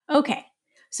Okay,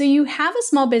 so you have a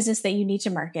small business that you need to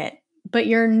market, but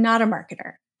you're not a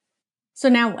marketer. So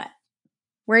now what?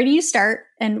 Where do you start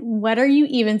and what are you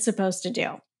even supposed to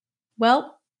do?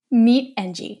 Well, meet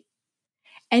Engie.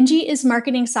 Engie is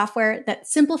marketing software that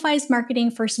simplifies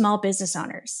marketing for small business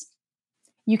owners.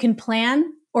 You can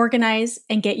plan, organize,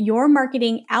 and get your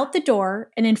marketing out the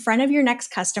door and in front of your next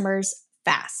customers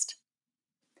fast.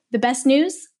 The best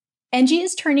news? Engie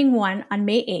is turning 1 on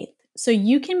May 8th, so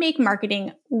you can make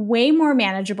marketing way more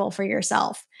manageable for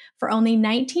yourself for only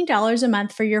 $19 a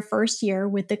month for your first year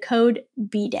with the code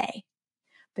BDAY.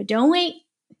 But don't wait.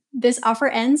 This offer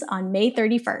ends on May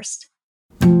 31st.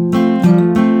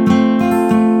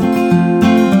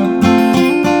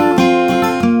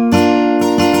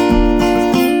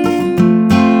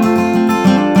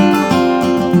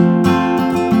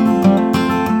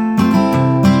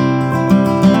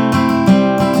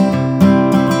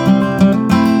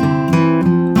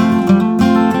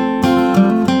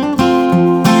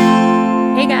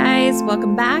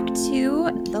 Welcome back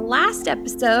to the last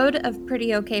episode of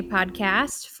Pretty Okay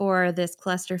Podcast for this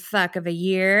clusterfuck of a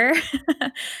year.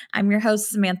 I'm your host,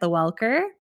 Samantha Welker.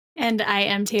 And I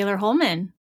am Tayler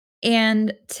Holman.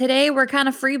 And today we're kind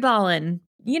of freeballing.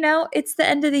 You know, it's the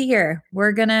end of the year.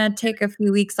 We're going to take a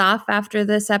few weeks off after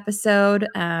this episode,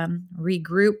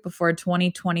 regroup before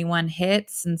 2021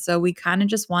 hits. And so we kind of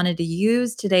just wanted to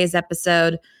use today's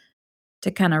episode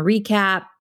to kind of recap,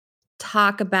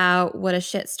 talk about what a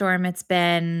shitstorm it's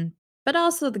been, but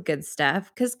also the good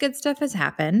stuff, because good stuff has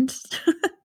happened.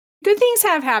 Good things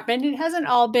have happened. It hasn't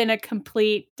all been a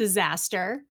complete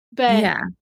disaster, but yeah,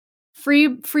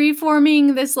 free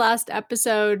forming this last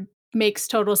episode makes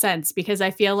total sense because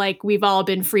I feel like we've all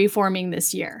been free forming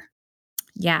this year.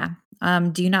 Yeah.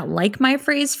 Do you not like my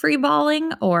phrase free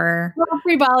balling or? Well,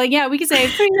 free balling. Yeah, we could say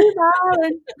free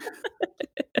balling.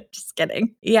 Just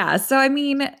kidding. Yeah. So, I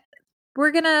mean,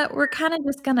 we're kind of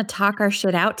just gonna talk our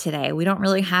shit out today. We don't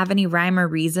really have any rhyme or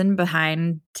reason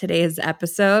behind today's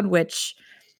episode, which,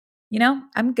 you know,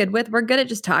 I'm good with. We're good at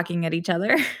just talking at each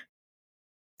other.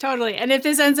 Totally. And if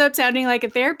this ends up sounding like a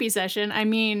therapy session, I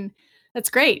mean, that's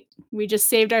great. We just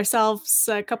saved ourselves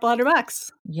a couple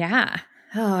 $100. Yeah.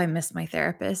 Oh, I miss my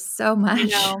therapist so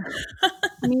much. No.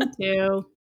 Me too.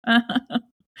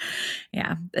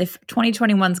 Yeah. If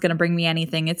 2021 is going to bring me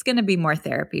anything, it's going to be more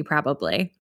therapy,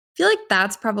 probably. I feel like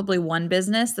that's probably one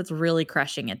business that's really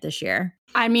crushing it this year.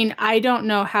 I mean, I don't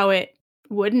know how it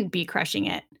wouldn't be crushing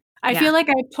it. I feel like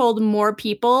I've told more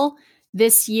people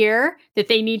this year that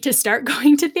they need to start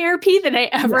going to therapy than I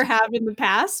ever have in the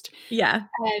past. Yeah.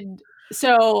 And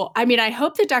so, I mean, I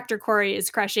hope that Dr. Corey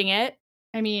is crushing it.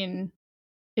 I mean,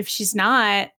 if she's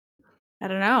not, I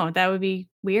don't know. That would be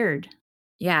weird.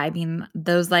 Yeah. I mean,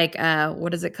 those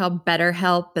what is it called?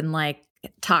 BetterHelp and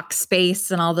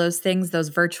Talkspace and all those things, those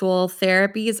virtual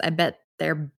therapies, I bet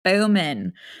they're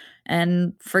booming,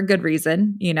 and for good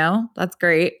reason, you know, that's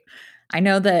great. I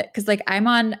know that because I'm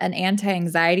on an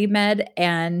anti-anxiety med,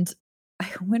 and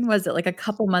when was it? Like a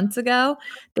couple months ago,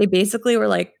 they basically were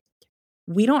like,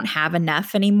 we don't have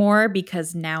enough anymore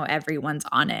because now everyone's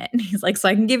on it. And he's like, so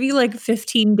I can give you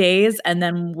 15 days and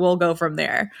then we'll go from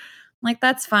there. I'm like,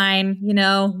 that's fine. You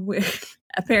know,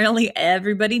 apparently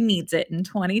everybody needs it in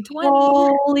 2020.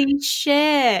 Holy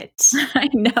shit. I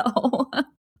know.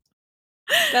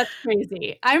 That's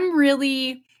crazy. I'm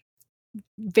really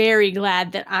very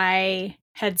glad that I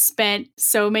had spent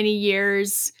so many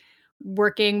years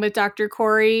working with Dr.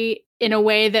 Corey in a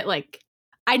way that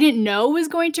I didn't know was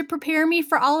going to prepare me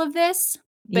for all of this,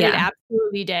 but it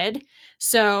absolutely did.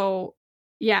 So,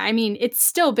 yeah, I mean, it's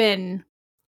still been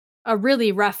a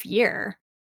really rough year.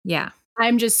 Yeah.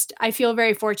 I feel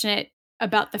very fortunate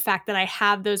about the fact that I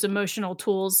have those emotional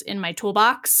tools in my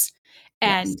toolbox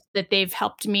and that they've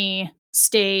helped me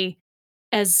stay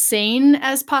as sane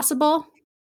as possible.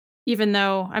 Even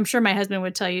though I'm sure my husband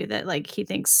would tell you that he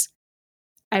thinks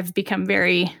I've become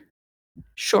very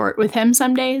short with him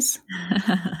some days.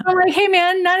 I'm like, hey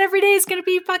man, not every day is going to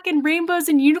be fucking rainbows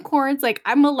and unicorns.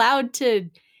 I'm allowed to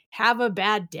have a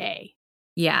bad day.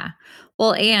 Yeah.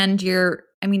 Well, and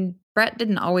Brett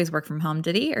didn't always work from home,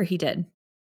 did he? Or he did?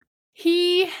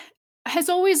 He has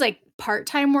always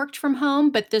part-time worked from home,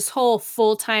 but this whole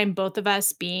full-time, both of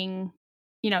us being,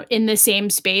 in the same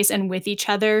space and with each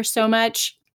other so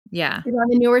much. Yeah. On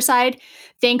the newer side,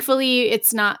 thankfully,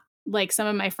 it's not like some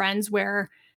of my friends where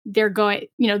they're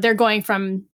going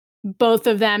from both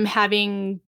of them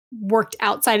having worked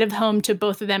outside of the home to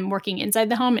both of them working inside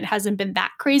the home. It hasn't been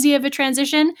that crazy of a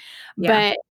transition.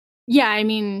 Yeah. But yeah, I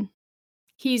mean,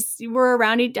 we're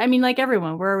around like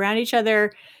everyone, we're around each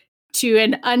other to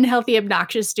an unhealthy,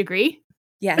 obnoxious degree.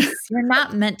 Yes, you're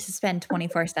not meant to spend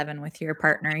 24/7 with your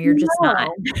partner, you're just not.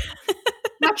 No.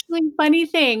 Actually, funny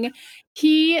thing,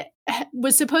 he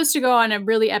was supposed to go on a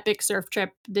really epic surf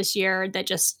trip this year that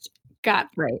just got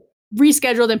Right.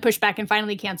 rescheduled and pushed back and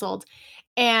finally canceled.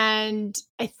 And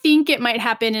I think it might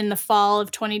happen in the fall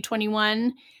of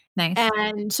 2021. Nice.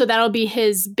 And so that'll be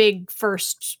his big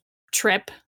first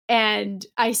trip. And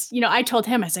I told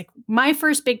him, I was like, my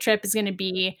first big trip is going to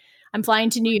be, I'm flying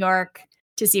to New York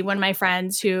to see one of my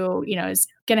friends who, is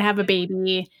going to have a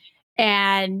baby.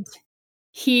 And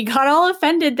he got all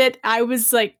offended that I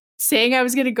was like saying I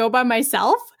was going to go by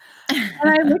myself. And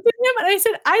I looked at him and I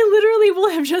said, I literally will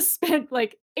have just spent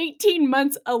like 18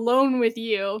 months alone with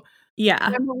you. Yeah.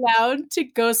 I'm allowed to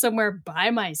go somewhere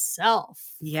by myself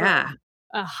for Yeah.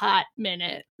 a hot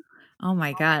minute. Oh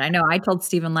my god, I know, I told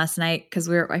Steven last night 'cause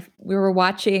we were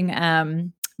watching,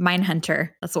 Mindhunter.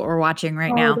 That's what we're watching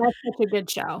right Oh, now. that's such a good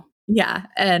show. Yeah,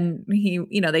 and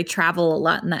they travel a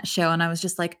lot in that show, and I was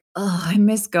just like, "Oh, I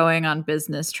miss going on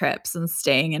business trips and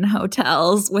staying in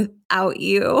hotels without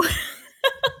you."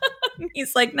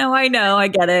 He's like, "No, I know, I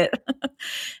get it."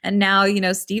 And now,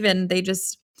 Steven,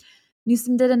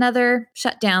 Newsom did another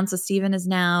shutdown, so Steven is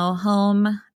now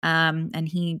home, and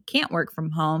he can't work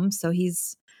from home, so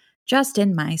he's just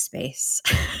in my space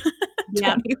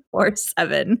Yeah.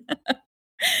 24/7.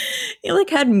 He,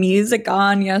 had music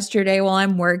on yesterday while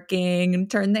I'm working and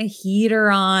turned the heater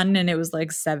on, and it was,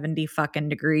 70 fucking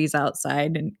degrees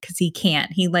outside, and because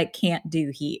can't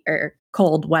do heat or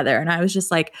cold weather, and I was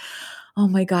just like, "Oh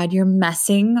my god, you're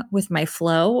messing with my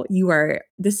flow.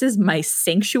 This is my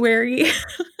sanctuary,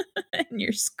 and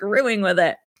you're screwing with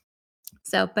it."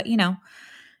 So, but,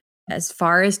 as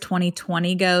far as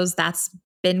 2020 goes, that's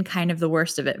been kind of the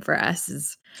worst of it for us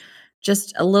is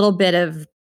just a little bit of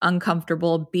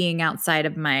uncomfortable being outside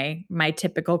of my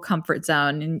typical comfort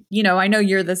zone. And I know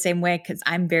you're the same way cuz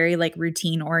I'm very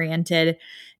routine oriented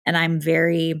and I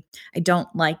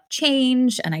don't like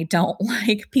change and I don't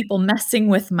like people messing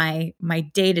with my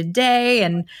day to day,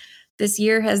 and this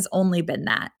year has only been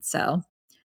that. So,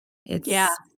 Yeah.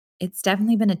 it's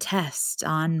definitely been a test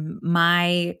on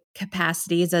my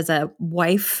capacities as a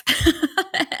wife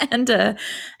and a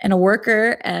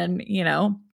worker and,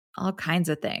 all kinds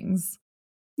of things.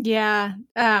 Yeah.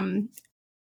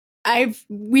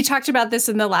 We talked about this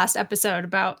in the last episode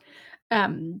about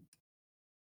um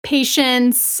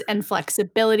patience and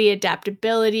flexibility,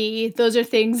 adaptability. Those are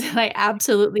things that I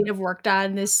absolutely have worked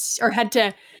on this or had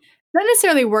to not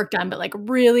necessarily worked on, but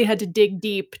really had to dig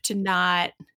deep to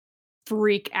not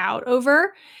freak out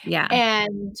over. Yeah.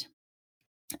 And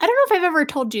I don't know if I've ever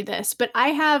told you this, but I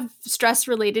have stress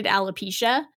related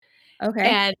alopecia. Okay.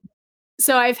 And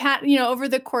so I've had, over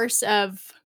the course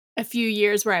of a few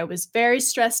years where I was very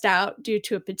stressed out due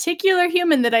to a particular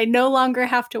human that I no longer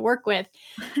have to work with.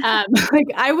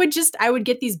 I would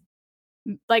get these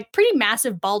pretty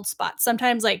massive bald spots,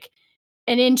 sometimes an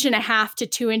inch and a half to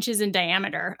 2 inches in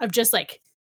diameter of just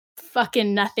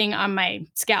fucking nothing on my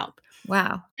scalp.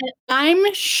 Wow. And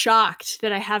I'm shocked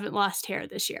that I haven't lost hair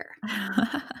this year.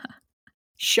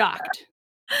 Shocked.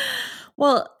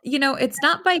 Well, it's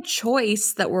not by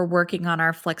choice that we're working on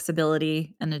our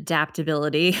flexibility and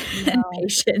adaptability and No.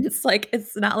 patience.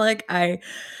 It's not like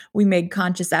we made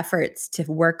conscious efforts to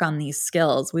work on these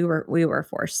skills. We were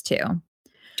forced to.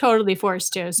 Totally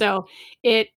forced to. So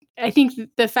I think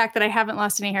the fact that I haven't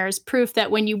lost any hair is proof that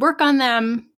when you work on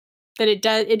them, that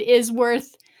it is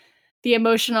worth the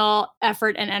emotional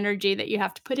effort and energy that you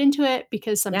have to put into it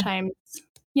because Yeah.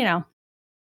 you know,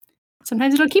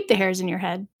 sometimes it'll keep the hairs in your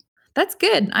head. That's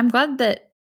good. I'm glad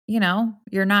that,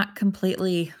 you're not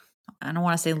completely I don't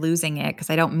wanna say losing it because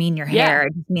I don't mean your Yeah. hair, I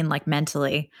just mean,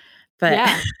 mentally. But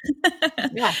Yeah.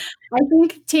 Yeah. I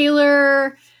think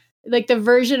Taylor, the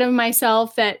version of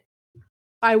myself that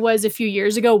I was a few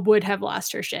years ago would have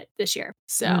lost her shit this year.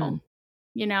 So,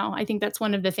 Mm, I think that's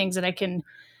one of the things that I can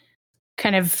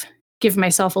kind of give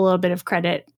myself a little bit of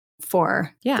credit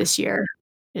for yeah, this year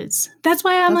is that's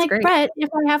why I'm that's like, great. Brett, if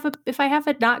I have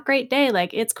a not great day,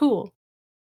 it's cool.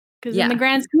 Because in the Yeah.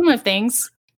 grand scheme of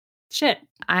things, shit.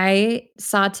 I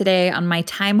saw today on my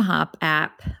Time Hop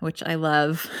app, which I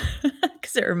love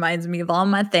because it reminds me of all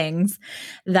my things,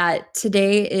 that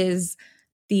today is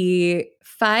the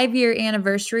 5-year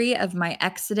anniversary of my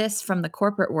exodus from the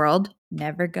corporate world,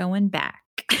 never going back.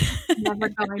 Never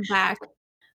going back.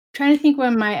 Trying to think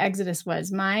when my exodus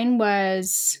was. Mine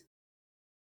was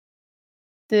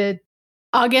the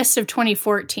August of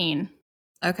 2014.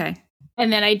 Okay.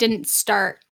 And then I didn't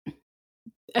start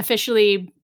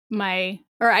officially I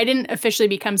didn't officially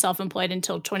become self-employed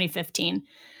until 2015.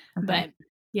 Okay. But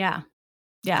yeah.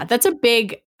 Yeah, that's a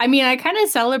big I mean, I kind of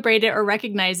celebrate it or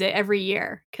recognize it every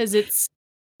year because it's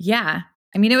Yeah.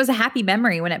 I mean, it was a happy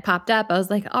memory when it popped up. I was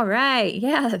like, all right,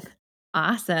 yeah,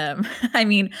 awesome. I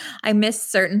mean, I miss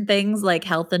certain things like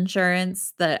health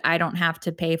insurance that I don't have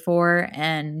to pay for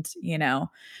and,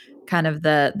 kind of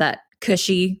that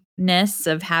cushiness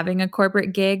of having a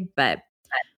corporate gig, but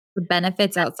the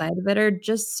benefits outside of it are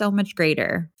just so much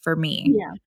greater for me.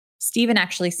 yeah. Steven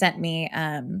actually sent me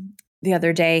the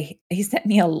other day, he sent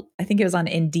me I think it was on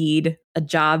Indeed, a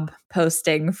job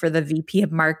posting for the VP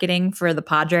of marketing for the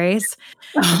Padres.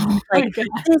 And Oh he's my like, God.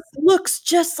 "This looks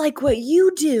just like what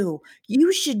you do.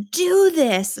 You should do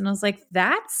this." And I was like,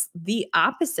 "That's the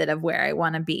opposite of where I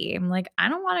want to be." I'm like, "I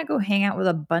don't want to go hang out with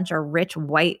a bunch of rich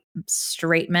white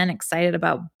straight men excited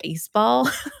about baseball."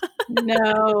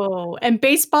 No. And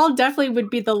baseball definitely would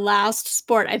be the last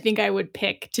sport I think I would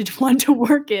pick to want to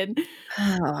work in.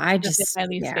 Oh, I Definitely just my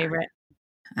least yeah. favorite.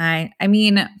 I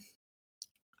mean,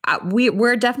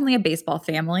 we're definitely a baseball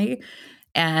family,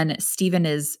 and Steven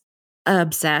is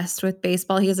obsessed with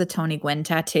baseball. He has a Tony Gwynn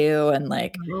tattoo, and,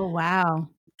 like, Oh, wow.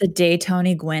 the day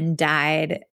Tony Gwynn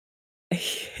died,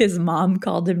 his mom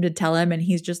called him to tell him, and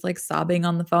he's just, like, sobbing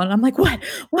on the phone, and I'm like, "What?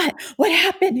 What? What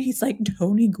happened?" He's like,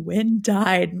 "Tony Gwynn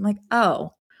died." I'm like,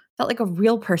 "Oh, felt like a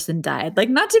real person died." Like,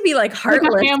 not to be, like, Like a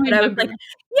heartless, family but I was member. like,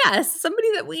 "Yes,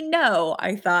 somebody that we know,"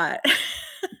 I thought.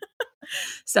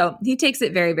 So, he takes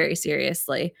it very, very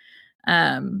seriously.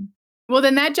 Um Well,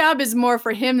 then that job is more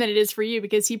for him than it is for you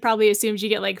because he probably assumes you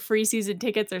get, like, free season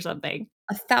tickets or something.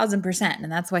 1,000%, and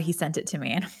that's why he sent it to me,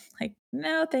 and I'm like,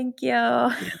 "No, thank you."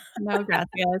 Yeah. No,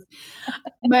 gracias.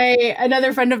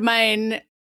 Another friend of mine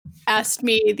asked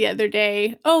me the other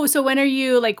day, "Oh, so when are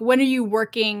you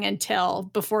working until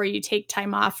before you take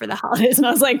time off for the holidays?" And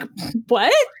I was like,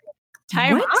 "What?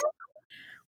 Time What? off?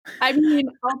 I mean,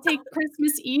 I'll take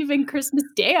Christmas Eve and Christmas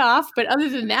Day off, but other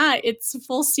than that, it's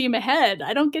full steam ahead.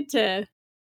 I don't Yeah.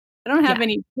 have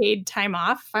any paid time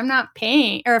off. If I'm not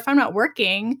paying or if I'm not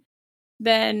working,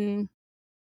 then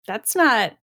that's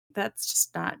not that's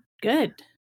just not good for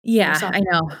Yeah, myself." I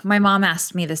know. My mom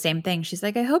asked me the same thing. She's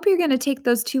like, "I hope you're gonna take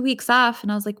those 2 weeks off,"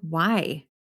 and I was like, "Why?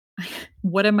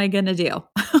 What am I gonna do?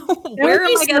 That would Where am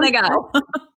be I so gonna stressful. go?"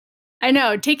 I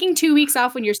know, taking 2 weeks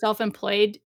off when you're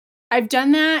self-employed, I've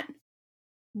done that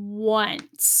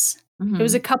once. It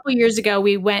was a Mhm. couple years ago,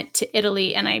 we went to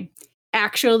Italy, and I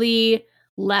actually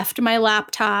left my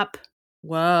laptop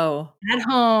Whoa. at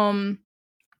home,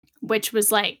 which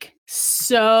was, like,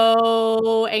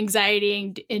 so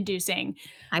anxiety inducing,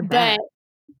 I but bet.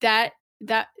 that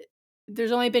that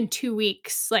there's only been 2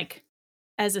 weeks, like,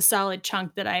 as a solid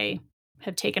chunk that I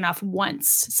have taken off once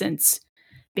since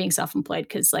being self-employed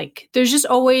because, like, there's just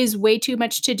always way too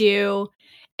much to do,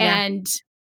 Yeah. and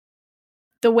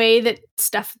the way that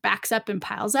stuff backs up and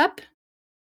piles up,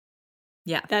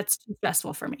 Yeah. that's too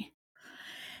stressful for me.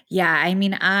 Yeah, I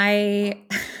mean, I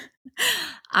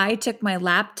I took my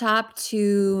laptop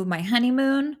to my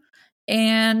honeymoon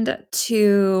and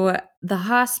to the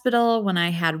hospital when I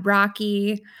had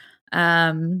Rocky.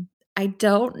 I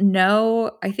don't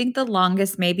know. I think the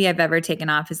longest maybe I've ever taken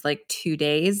off is like 2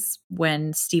 days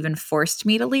when Steven forced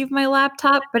me to leave my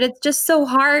laptop, but it's just so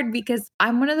hard because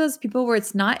I'm one of those people where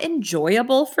it's not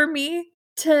enjoyable for me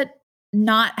to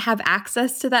not have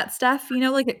access to that stuff,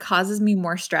 like it causes me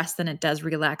more stress than it does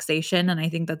relaxation. And I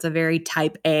think that's a very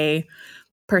type A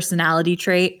personality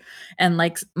trait. And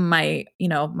like my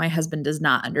husband does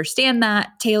not understand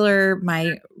that. Taylor,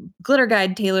 my glitter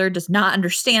guide Taylor does not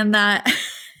understand that.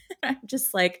 I'm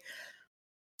just like,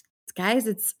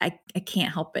 guys, I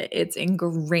can't help it. It's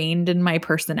ingrained in my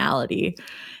personality.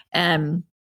 Um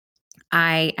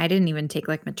I didn't even take,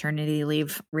 like, maternity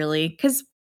leave really, because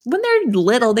when they're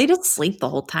little, they just sleep the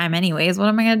whole time anyways. What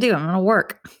am I gonna do? I'm gonna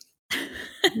work.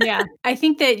 Yeah, I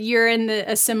think that you're in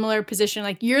a similar position,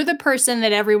 like, you're the person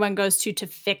that everyone goes to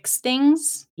fix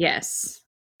things. Yes.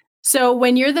 So,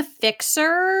 when you're the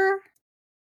fixer,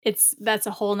 that's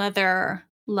a whole 'nother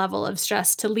level of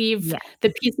stress to leave Yeah.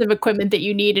 the piece of equipment that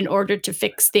you need in order to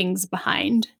fix things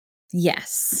behind.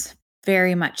 Yes.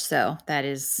 Very much so. That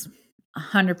is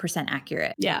 100%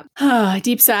 accurate. Yeah.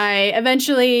 Deep sigh.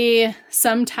 Eventually,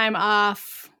 some time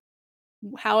off,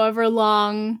 however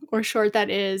long or short that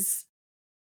is,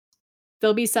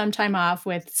 there'll be some time off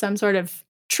with some sort of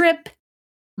trip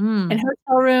and Mm.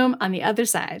 hotel room on the other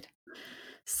side.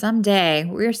 Someday.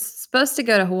 We're supposed to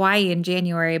go to Hawaii in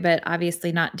January, but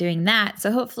obviously not doing that.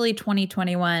 So hopefully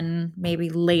 2021, maybe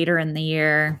later in the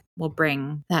year, we'll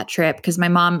bring that trip because my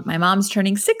mom's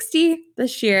turning 60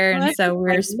 this year. Well, And that's so we're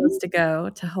exciting. supposed to go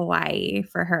to Hawaii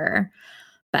for her.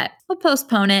 But we'll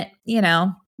postpone it,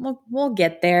 we'll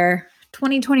get there.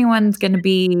 2021 is gonna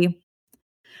be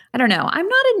I don't know. I'm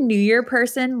not a New Year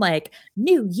person, like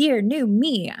new year, new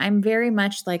me. I'm very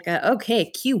much like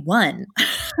okay, Q1.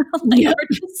 Like Yeah. we're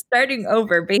just starting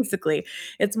over basically.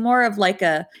 It's more of like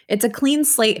it's a clean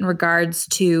slate in regards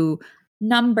to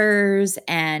numbers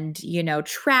and,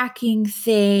 tracking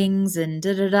things and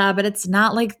da da da, but it's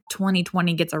not like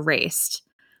 2020 gets erased.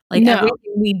 Like No.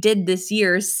 everything we did this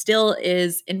year still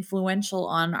is influential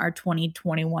on our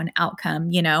 2021 outcome.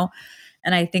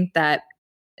 And I think that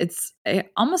I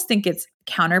almost think it's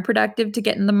counterproductive to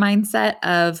get in the mindset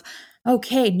of,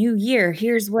 okay, new year,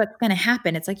 here's what's going to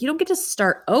happen. It's like you don't get to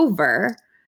start over.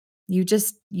 You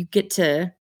get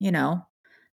to,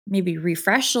 maybe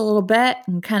refresh a little bit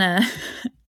and kind of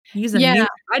use a new Yeah.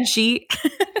 spreadsheet.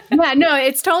 Yeah, no,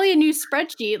 it's totally a new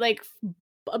spreadsheet, like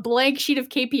a blank sheet of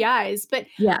KPIs. But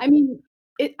Yeah. I mean,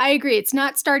 I agree. It's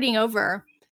not starting over.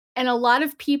 And a lot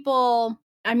of people,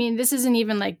 I mean, this isn't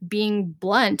even like being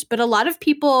blunt, but a lot of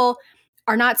people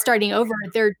are not starting over.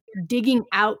 They're digging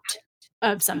out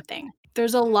of something.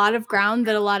 There's a lot of ground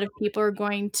that a lot of people are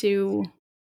going to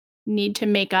need to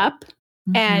make up.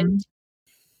 And Mhm.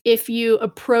 if you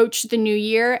approach the new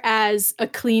year as a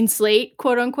clean slate,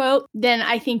 quote unquote, then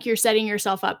I think you're setting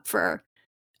yourself up for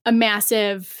a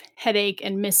massive headache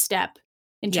and misstep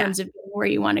in Yeah, terms of where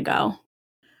you want to go.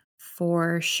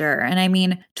 for sure. And I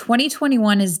mean,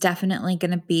 2021 is definitely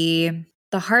going to be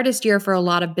the hardest year for a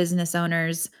lot of business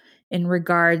owners in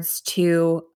regards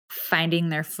to finding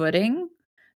their footing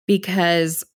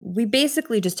because we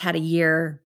basically just had a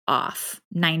year off,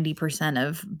 90%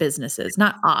 of businesses,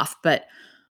 not off, but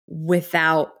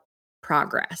without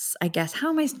progress. I guess. How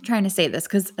am I trying to say this?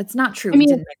 Because it's not true. I We mean,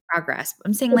 didn't make progress.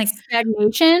 I'm saying like, it's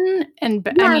stagnation. And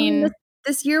yeah, I I mean, this mean,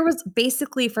 this year was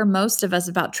basically for most of us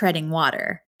about treading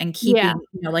water and yeah.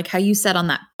 keeping, like how you said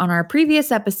on our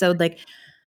previous episode, like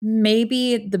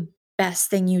maybe the best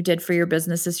thing you did for your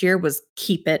business this year was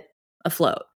keep it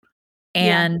afloat.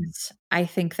 Yeah. And I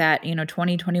think that,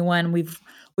 2021, we've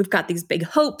got these big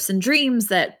hopes and dreams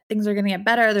that things are going to get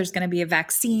better. There's going to be a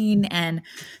vaccine and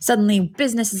suddenly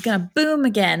business is going to boom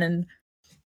again. And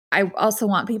I also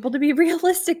want people to be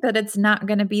realistic that it's not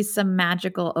going to be some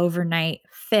magical overnight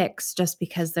fix just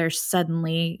because there's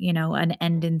suddenly, an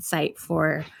end in sight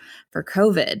for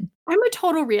COVID. I'm a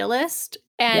total realist.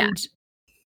 Yeah. And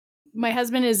my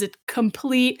husband is a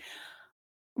complete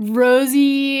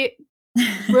rosy,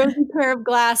 rosy pair of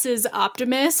glasses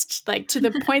optimist, like to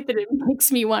the point that it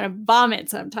makes me want to vomit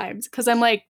sometimes. Cause I'm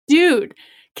like, dude,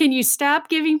 can you stop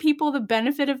giving people the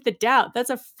benefit of the doubt? That's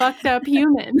a fucked up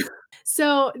human.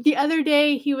 So the other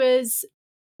day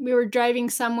we were driving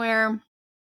somewhere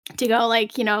to go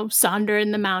like, sonder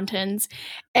in the mountains.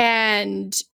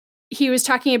 And he was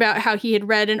talking about how he had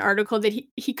read an article that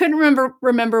he couldn't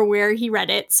remember where he read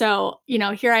it. So,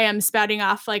 here I am spouting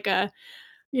off like a,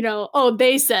 oh,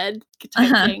 they said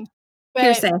type Uh-huh. thing. But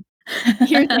Hearsay.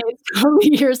 hearsay, it's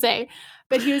totally hearsay.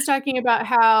 But he was talking about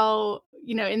how,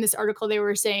 in this article they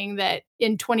were saying that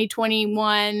in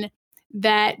 2021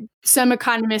 that some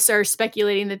economists are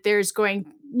speculating that there's going,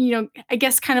 I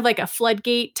guess kind of like a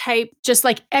floodgate type, just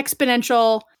like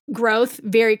exponential growth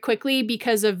very quickly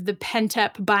because of the pent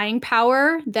up buying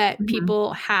power that Mhm.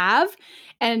 people have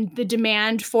and the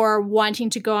demand for wanting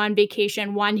to go on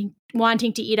vacation, wanting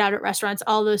to eat out at restaurants,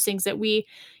 all those things that we,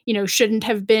 shouldn't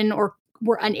have been or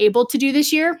were unable to do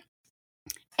this year.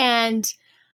 And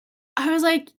I was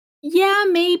like, yeah,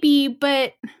 maybe,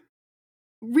 but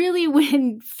really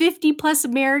when 50 plus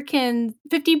million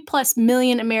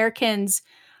Americans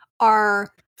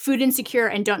are food insecure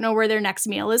and don't know where their next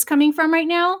meal is coming from right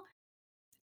now,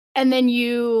 and then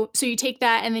you take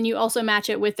that and then you also match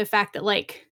it with the fact that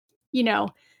like, you know,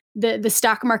 the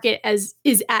stock market as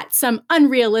is at some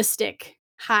unrealistic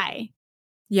high.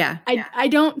 Yeah. I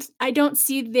don't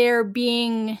see there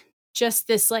being just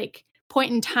this like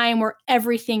point in time where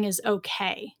everything is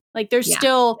okay. Like there's Yeah.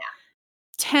 still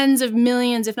tens of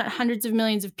millions, if not hundreds of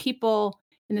millions of people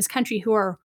in this country who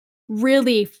are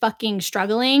really fucking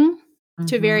struggling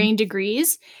to Mhm. varying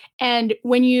degrees. And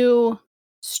when you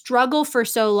struggle for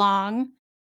so long,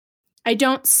 I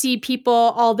don't see people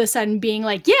all of a sudden being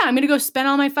like, yeah, I'm going to go spend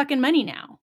all my fucking money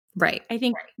now. Right. I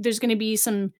think there's going to be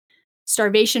some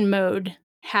starvation mode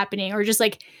happening or just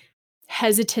like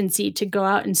hesitancy to go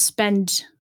out and spend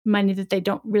money that they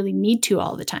don't really need to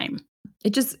all the time.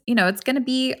 It just, it's going to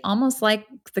be almost like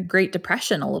the Great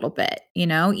Depression a little bit,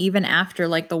 even after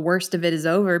like the worst of it is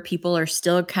over, people are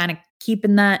still kind of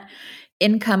keeping that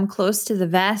income close to the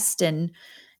vest and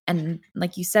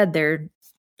like you said, they're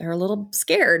they're a little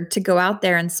scared to go out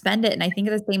there and spend it. And I think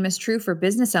the same is true for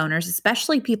business owners,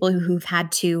 especially people who've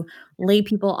had to lay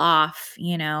people off,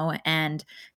 and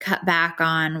cut back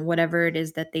on whatever it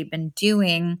is that they've been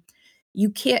doing.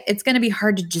 You can't, it's going to be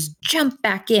hard to just jump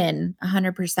back in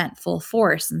 100% full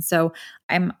force. And so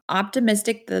I'm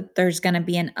optimistic that there's going to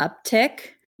be an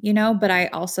uptick, but I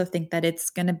also think that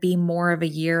it's going to be more of a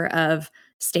year of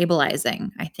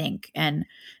stabilizing, I think. And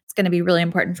it's going to be really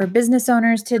important for business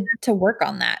owners to work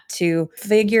on that, to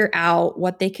figure out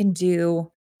what they can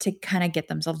do to kind of get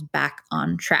themselves back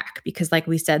on track. Because like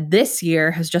we said, this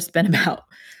year has just been about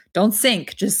don't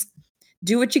sink, just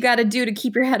do what you got to do to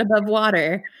keep your head above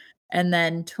water. And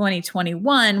then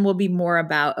 2021 will be more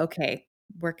about, okay,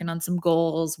 working on some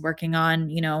goals, working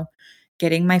on,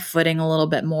 getting my footing a little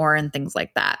bit more and things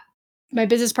like that. My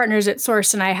business partners at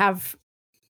Source and I have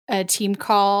a team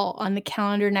call on the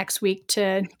calendar next week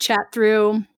to chat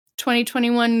through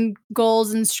 2021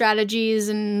 goals and strategies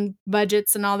and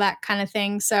budgets and all that kind of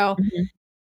thing. So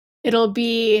it'll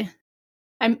be,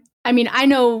 I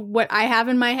know what I have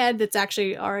in my head that's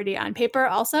actually already on paper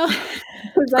also. Of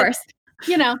course.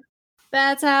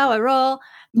 That's how I roll.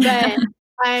 But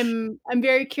I'm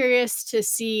very curious to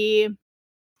see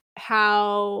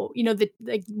how,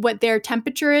 what their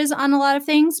temperature is on a lot of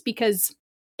things, because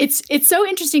it's so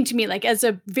interesting to me. Like, as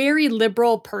a very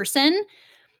liberal person,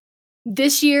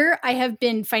 this year I have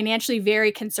been financially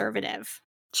very conservative.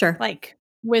 Sure. Like,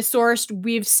 with Sourced,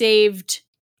 we've saved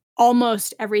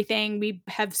almost everything. We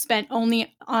have spent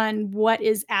only on what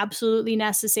is absolutely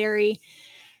necessary.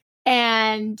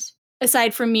 And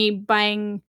aside from me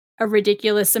buying a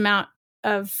ridiculous amount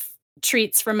of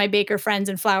treats from my baker friends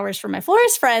and flowers from my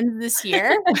florist friends this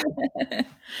year,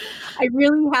 I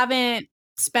really haven't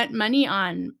spent money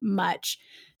on much.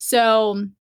 So,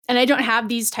 and I don't have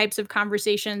these types of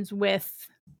conversations with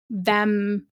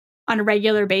them on a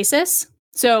regular basis.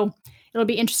 So it'll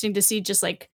be interesting to see just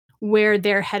like where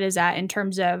their head is at in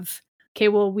terms of, okay,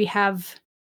 well, we have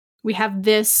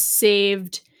this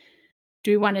saved.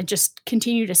 Do we want to just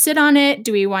continue to sit on it?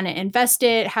 Do we want to invest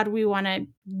it? How do we want to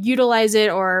utilize it,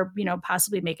 or,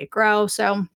 possibly make it grow?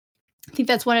 So I think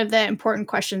that's one of the important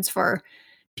questions for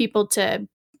people to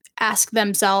ask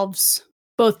themselves,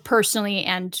 both personally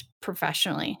and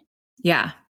professionally.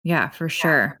 Yeah. Yeah, for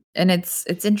sure. And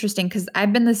it's interesting because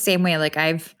I've been the same way. Like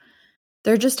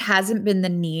there just hasn't been the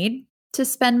need to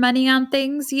spend money on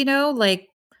things, like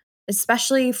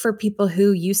especially for people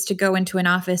who used to go into an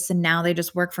office and now they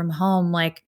just work from home.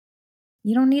 Like,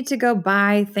 you don't need to go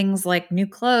buy things like new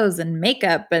clothes and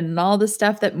makeup and all the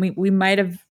stuff that we might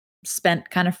have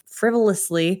spent kind of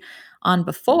frivolously on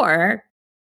before.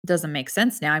 Doesn't make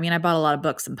sense now. I mean, I bought a lot of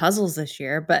books and puzzles this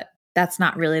year, but that's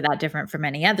not really that different from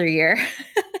any other year.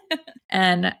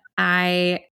 And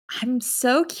I'm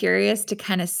so curious to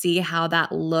kind of see how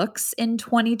that looks in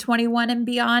 2021 and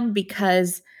beyond,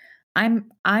 because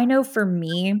I know for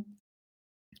me,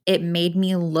 it made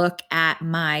me look at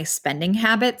my spending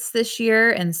habits this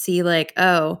year and see like,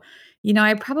 oh,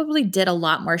 I probably did a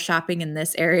lot more shopping in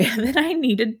this area than I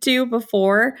needed to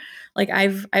before. Like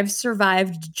I've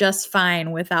survived just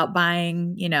fine without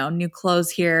buying, new clothes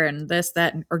here and this,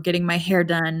 that, or getting my hair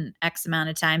done X amount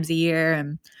of times a year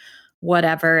and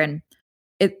whatever. And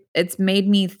it's made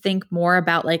me think more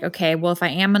about like, okay, well, if I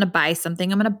am going to buy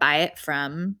something, I'm going to buy it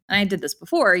from, and I did this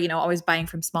before, always buying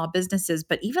from small businesses,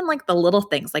 but even like the little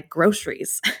things like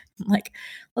groceries, like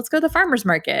let's go to the farmer's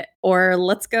market, or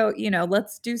let's go,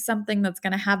 let's do something that's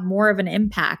going to have more of an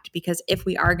impact, because if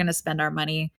we are going to spend our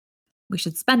money, we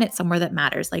should spend it somewhere that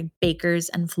matters, like bakers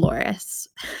and florists.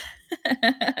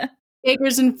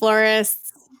 Bakers and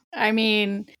florists. I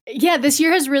mean, yeah, this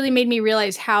year has really made me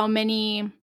realize how many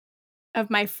of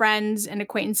my friends and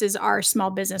acquaintances are small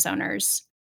business owners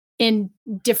in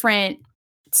different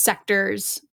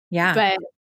sectors. Yeah. But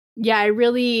yeah, I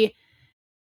really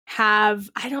have,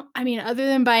 other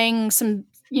than buying some,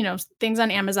 things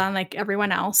on Amazon like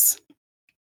everyone else,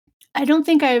 I don't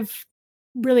think I've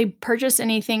really purchased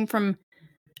anything from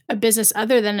a business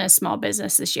other than a small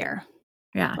business this year.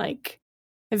 Yeah. Like,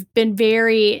 I've been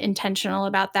very intentional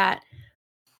about that,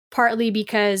 partly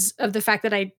because of the fact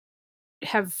that I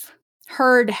have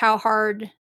heard how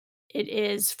hard it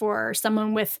is for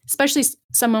someone with, especially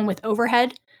someone with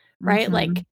overhead, right? Mhm.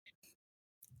 Like,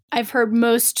 I've heard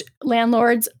most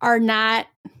landlords are not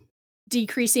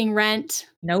decreasing rent.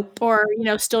 Nope. Or,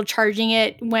 still charging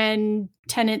it when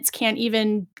tenants can't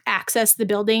even access the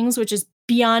buildings, which is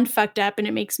beyond fucked up, and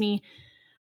it makes me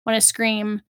want to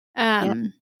scream. Yeah.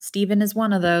 Steven is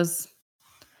one of those.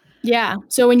 Yeah.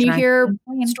 So when you hear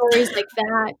insane. stories like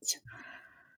that,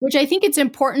 which I think it's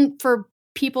important for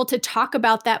people to talk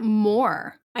about that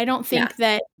more. I don't Yeah. think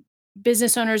that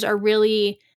business owners are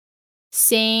really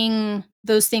saying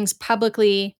those things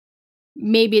publicly.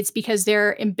 Maybe it's because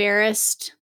they're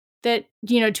embarrassed that,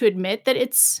 to admit that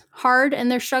it's hard and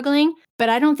they're struggling. But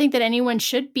I don't think that anyone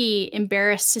should be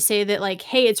embarrassed to say that, like,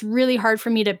 hey, it's really hard for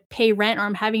me to pay rent, or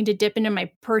I'm having to dip into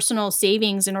my personal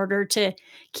savings in order to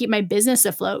keep my business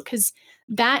afloat. Because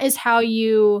that is how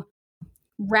you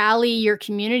rally your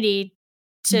community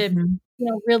to, Mhm.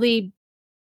 really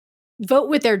vote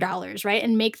with their dollars, right?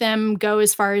 And make them go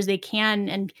as far as they can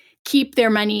and keep their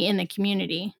money in the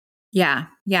community. Yeah,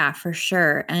 yeah, for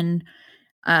sure, and,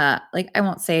 like, I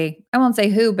won't say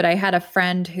who, but I had a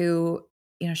friend who,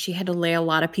 she had to lay a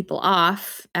lot of people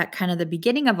off at kind of the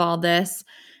beginning of all this,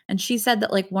 and she said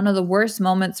that, like, one of the worst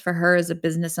moments for her as a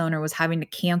business owner was having to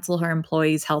cancel her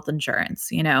employees' health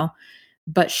insurance,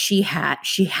 but she had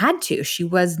to. She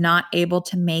was not able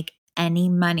to make any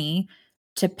money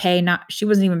to pay not she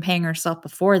wasn't even paying herself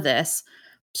before this.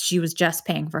 She was just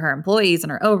paying for her employees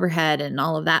and her overhead and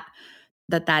all of that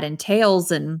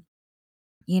entails, and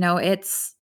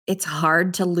it's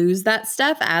hard to lose that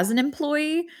stuff as an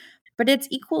employee, but it's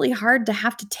equally hard to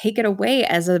have to take it away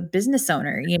as a business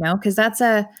owner, because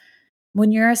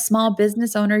when you're a small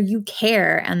business owner, you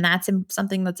care, and that's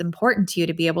something that's important to you,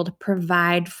 to be able to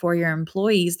provide for your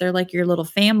employees. They're like your little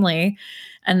family,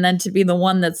 and then to be the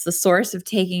one that's the source of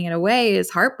taking it away is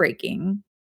heartbreaking.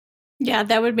 Yeah,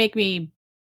 that would make me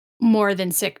more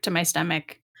than sick to my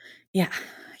stomach. Yeah.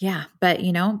 Yeah, but,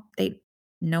 they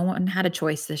no one had a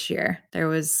choice this year. There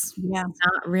was Yeah.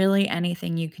 not really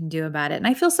anything you can do about it, and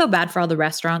I feel so bad for all the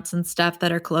restaurants and stuff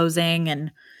that are closing,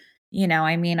 and,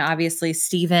 I mean, obviously,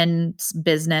 Steven's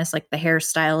business, like the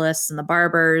hairstylists and the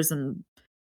barbers and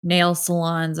nail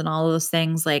salons and all of those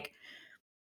things, like,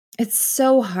 it's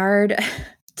so hard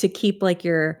to keep, like,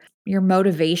 your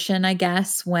motivation, I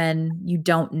guess, when you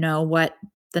don't know what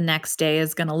the next day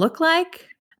is gonna look like.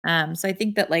 So I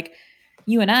think that, like,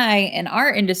 you and I, in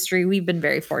our industry, we've been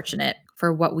very fortunate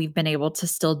for what we've been able to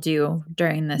still do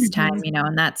during this time, Mhm.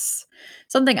 and that's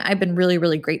something I've been really,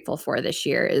 really grateful for this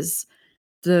year is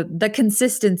the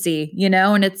consistency,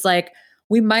 and it's like,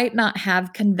 we might not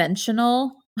have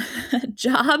conventional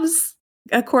jobs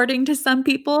according to some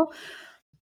people,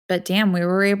 but damn, we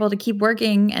were able to keep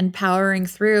working and powering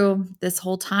through this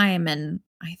whole time, and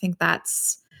I think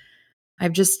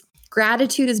I've just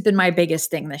gratitude has been my biggest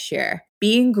thing this year.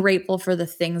 Being grateful for the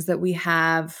things that we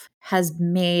have has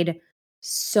made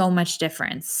so much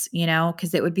difference,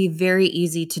 because it would be very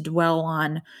easy to dwell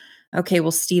on, okay,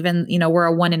 well, Steven, we're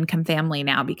a one income family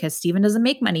now because Steven doesn't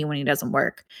make money when he doesn't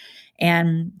work.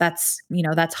 And that's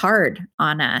hard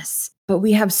on us. But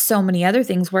we have so many other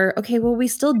things where, okay, well, we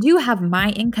still do have my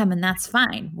income and that's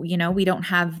fine. We don't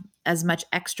have as much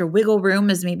extra wiggle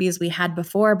room as maybe as we had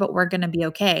before, but we're going to be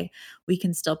okay. We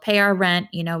can still pay our rent,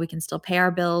 we can still pay our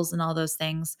bills and all those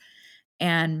things.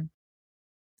 And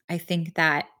I think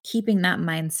that keeping that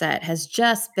mindset has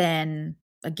just been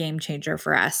a game changer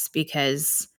for us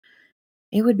because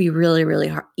it would be really,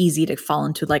 really easy to fall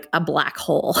into like a black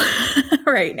hole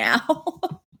right now.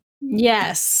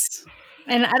 Yes.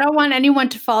 And I don't want anyone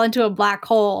to fall into a black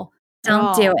hole at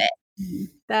Don't do all. it.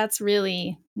 That's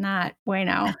really not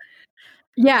bueno.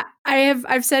 Yeah,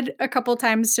 I've said a couple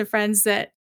times to friends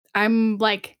that I'm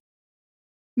like,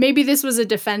 maybe this was a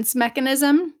defense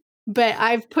mechanism, but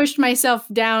I've pushed myself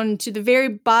down to the very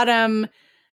bottom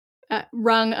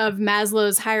rung of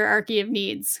Maslow's hierarchy of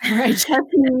needs, where I just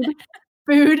need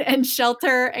food and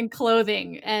shelter and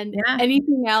clothing, and Yeah,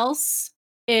 anything else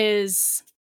is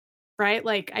right.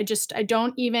 Like I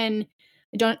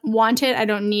don't want it. I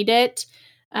don't need it.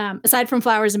 Aside from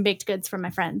flowers and baked goods from my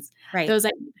friends, right. those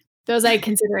I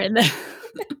consider in the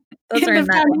Those in are the in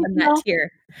that foundational.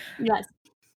 tier. Yes,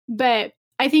 but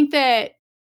I think that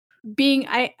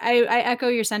I echo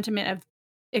your sentiment of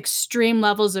extreme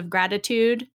levels of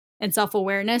gratitude and self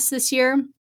awareness this year.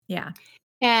 Yeah.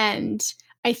 And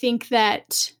I think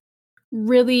that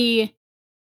really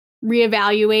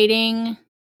reevaluating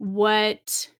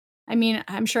what I mean,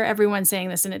 I'm sure everyone's saying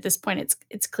this, and at this point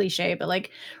it's cliche, but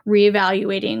like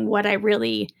reevaluating what I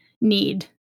really need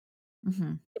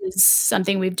Mhm. is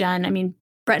something we've done. I mean,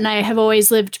 Brett and I have always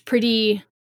lived pretty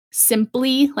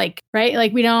simply, like, right?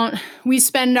 Like we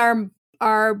spend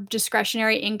our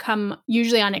discretionary income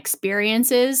usually on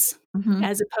experiences Mhm.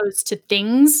 as opposed to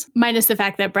things, minus the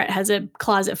fact that Brett has a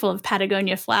closet full of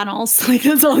Patagonia flannels. Like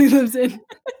that's all he lives in.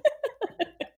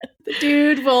 The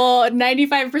dude will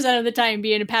 95% of the time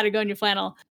be in a Patagonia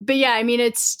flannel. But yeah, I mean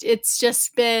it's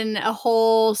just been a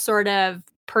whole sort of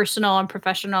personal and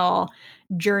professional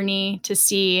journey to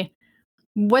see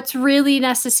what's really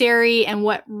necessary and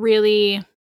what really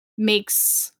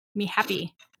makes me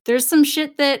happy. There's some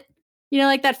shit that,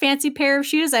 like that fancy pair of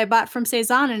shoes I bought from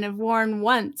Cezanne and have worn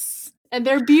once. And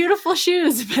they're beautiful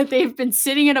shoes, but they've been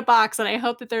sitting in a box, and I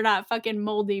hope that they're not fucking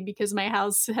moldy because my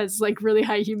house has like really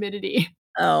high humidity.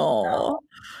 Oh,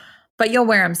 but you'll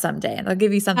wear them someday. They'll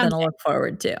give you something to look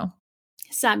forward to.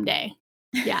 Someday.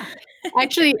 Yeah.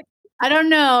 Actually, I don't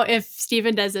know if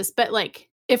Steven does this, but like,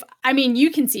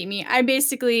 you can see me. I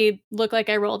basically look like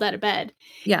I rolled out of bed.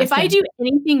 Yeah. If I do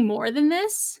anything more than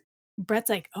this, Brett's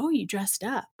like, oh, you dressed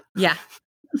up. Yeah.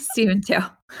 Steven too.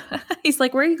 He's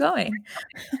like, where are you going?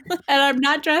 And I'm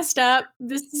not dressed up.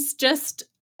 This is just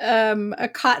a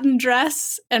cotton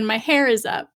dress and my hair is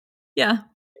up. Yeah.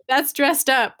 That's dressed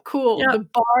up. Cool. Yep. The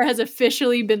bar has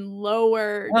officially been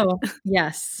lowered. Oh,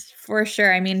 yes, for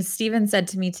sure. I mean, Steven said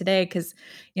to me today, because,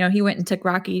 he went and took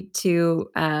Rocky to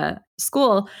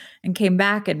school and came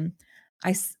back, and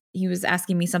he was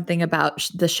asking me something about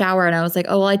the shower. And I was like,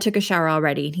 oh, well, I took a shower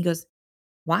already. And he goes,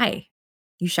 why?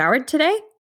 You showered today?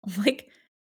 I'm like,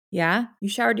 yeah, you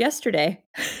showered yesterday.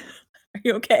 Are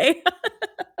you okay?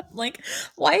 I'm like,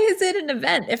 why is it an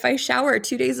event if I shower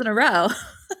 2 days in a row?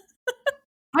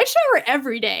 I shower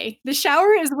every day. The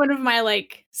shower is one of my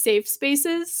like safe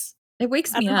spaces. It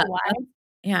wakes me up. Why.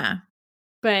 Yeah.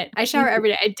 But I shower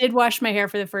every day. I did wash my hair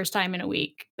for the first time in a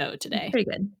week though today.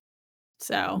 Pretty good.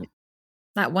 So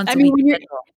not once a week.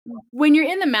 When you're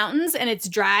in the mountains and it's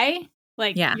dry,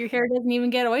 like your hair doesn't even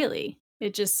get oily.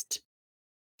 It just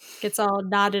gets all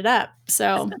knotted up.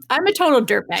 So I'm a total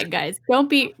dirtbag, guys.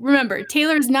 Remember,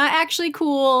 Tayler is not actually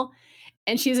cool,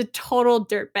 and she's a total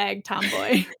dirtbag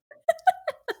tomboy.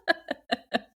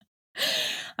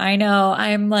 I know.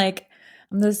 I'm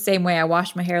the same way. I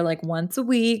wash my hair like once a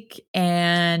week,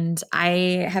 and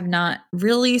I have not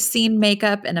really seen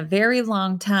makeup in a very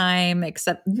long time,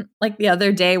 except like the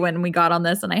other day when we got on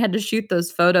this and I had to shoot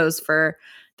those photos for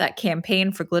that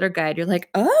campaign for Glitter Guide. You're like,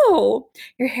 oh,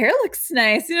 your hair looks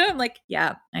nice. I'm like,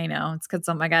 yeah, I know. It's because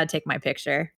I got to take my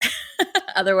picture.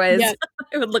 Otherwise,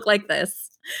 it would look like this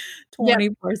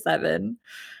 24/7.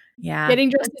 Yeah. Getting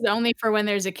dressed is only for when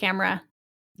there's a camera.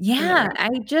 Yeah.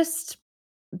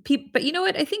 But you know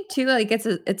what? I think too, like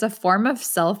it's a form of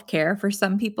self-care for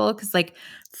some people. Cause like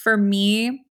for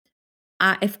me,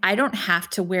 if I don't have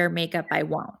to wear makeup, I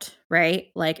won't, right?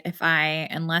 Like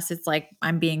unless it's like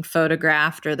I'm being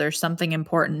photographed or there's something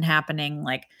important happening,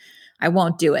 like I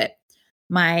won't do it.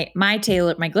 My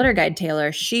Glitter Guide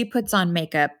Taylor, she puts on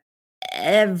makeup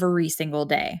every single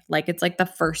day. Like it's like the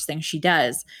first thing she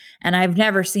does. And I've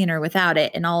never seen her without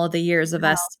it in all of the years of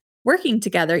us working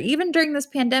together, even during this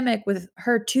pandemic with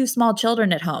her 2 small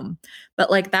children at home. But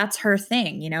like, that's her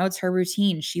thing, it's her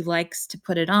routine. She likes to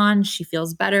put it on. She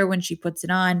feels better when she puts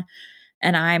it on.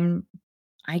 And I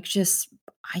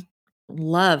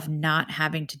love not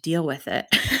having to deal with it.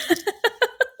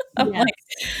 I'm like,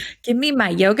 give me my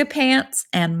yoga pants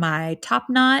and my top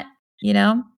knot,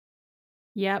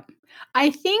 Yep.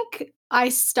 I think I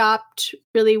stopped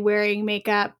really wearing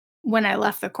makeup when I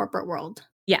left the corporate world.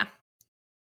 Yeah.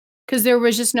 Because there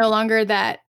was just no longer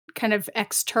that kind of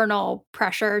external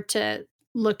pressure to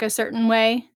look a certain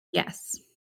way. Yes.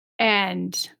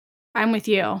 And I'm with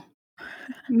you.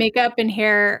 Makeup and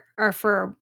hair are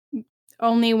for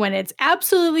only when it's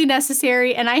absolutely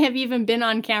necessary. And I have even been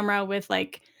on camera with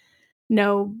like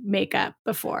no makeup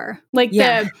before. Like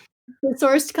the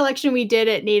sourced collection we did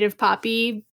at Native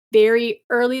Poppy very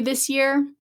early this year,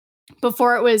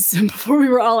 before we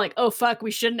were all like, oh fuck,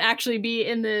 we shouldn't actually be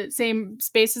in the same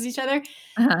space as each other.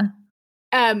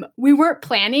 We weren't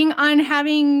planning on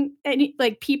having any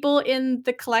like people in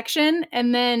the collection,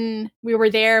 and then we were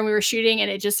there and we were shooting,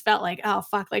 and it just felt like, oh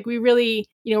fuck, like we really,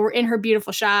 we're in her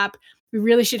beautiful shop. We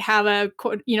really should have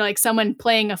like someone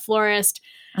playing a florist.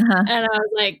 And I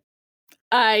was like,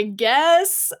 I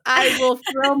guess I will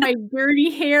throw my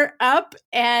dirty hair up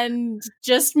and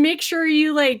just make sure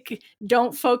you like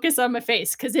don't focus on my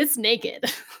face because it's naked.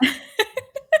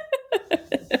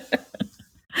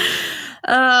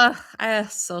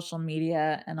 Social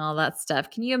media and all that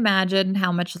stuff. Can you imagine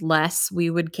how much less we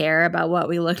would care about what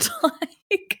we looked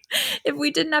like if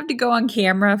we didn't have to go on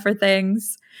camera for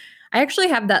things? I actually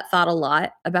have that thought a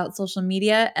lot about social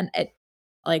media, and it,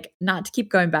 like, not to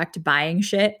keep going back to buying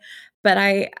shit, but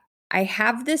I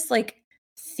have this like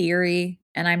theory,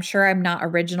 and I'm sure I'm not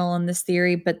original in this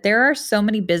theory, but there are so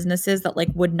many businesses that like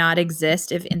would not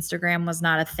exist if Instagram was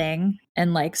not a thing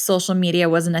and like social media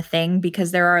wasn't a thing,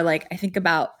 because there are like, I think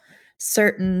about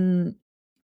certain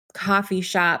coffee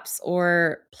shops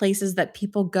or places that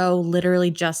people go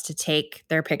literally just to take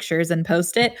their pictures and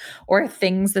post it, or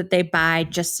things that they buy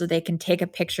just so they can take a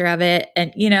picture of it.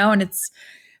 And and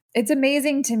it's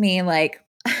amazing to me, like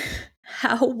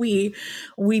how we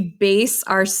base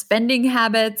our spending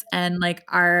habits and like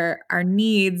our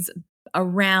needs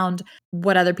around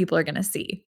what other people are going to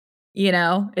see. You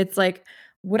know, it's like,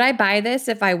 would I buy this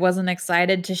if I wasn't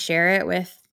excited to share it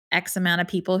with X amount of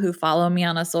people who follow me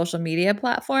on a social media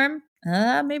platform?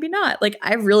 Maybe not. Like,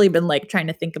 I've really been like trying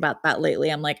to think about that lately.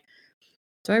 I'm like,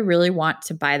 do I really want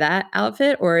to buy that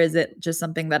outfit, or is it just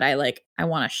something that I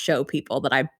want to show people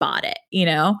that I bought it, you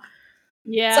know?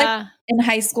 It's like Yeah. in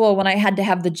high school when I had to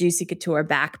have the Juicy Couture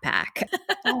backpack.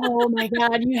 Oh my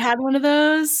God, you had one of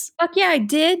those? Fuck yeah, I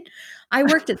did. I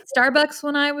worked at Starbucks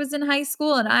when I was in high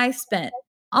school, and I spent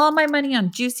all my money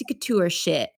on Juicy Couture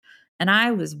shit, and I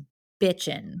was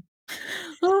bitching.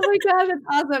 Oh my God, that's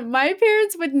awesome. My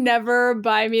parents would never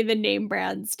buy me the name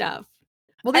brand stuff.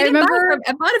 Well, they I didn't buy it remember for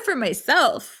I bought it for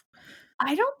myself.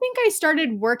 I don't think I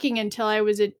started working until I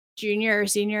was a junior or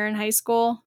senior in high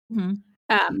school. Mhm.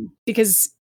 Because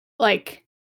like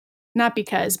not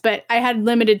because, but I had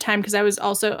limited time because I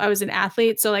was an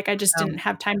athlete, so like I just Oh, didn't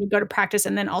have time to go to practice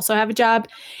and then also have a job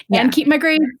and yeah. keep my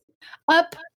grades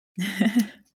up.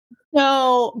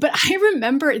 So, but I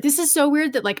remember this is so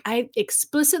weird that like I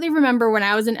explicitly remember when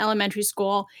I was in elementary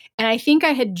school and I think I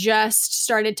had just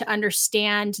started to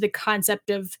understand the concept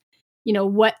of,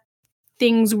 what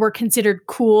things were considered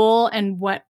cool and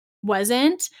what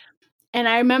wasn't. And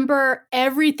I remember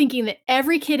thinking that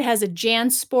every kid has a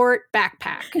JanSport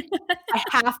backpack. I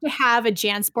have to have a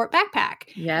JanSport backpack.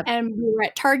 Yep. And we were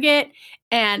at Target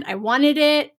and I wanted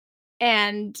it.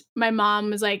 And my mom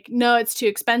was like, no, it's too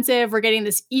expensive. We're getting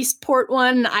this Eastport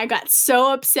one. I got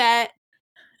so upset.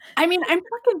 I mean, I'm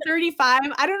fucking 35.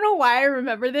 I don't know why I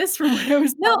remember this from when I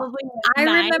was No, probably like I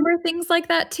 9. remember things like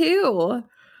that too.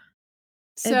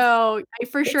 It's So I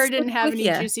for it sure didn't sticks have with any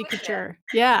you. juicy couture.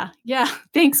 Yeah. Yeah.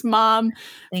 Thanks, mom, for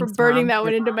Thanks, burning mom, that for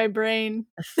one into my brain.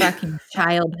 the fucking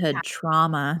childhood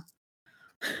trauma.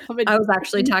 Of a I was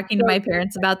actually talking to my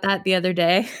parents about that the other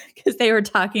day because they were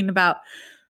talking about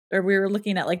or we were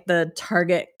looking at like the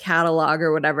Target catalog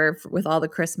or whatever with all the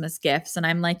Christmas gifts. And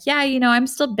I'm like, yeah, I'm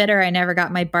still bitter. I never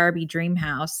got my Barbie dream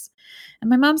house. And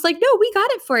my mom's like, no, we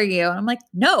got it for you. And I'm like,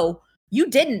 no, you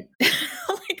didn't.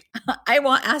 Like,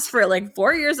 asked for it like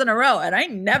 4 years in a row and I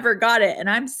never got it. And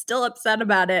I'm still upset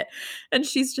about it. And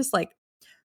she's just like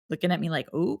looking at me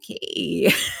like,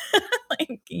 okay,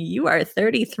 like you are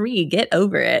 33. Get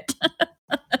over it.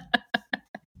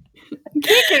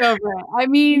 can't get over it. I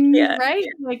mean, Yeah. right?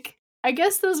 Like, I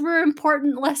guess those were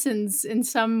important lessons in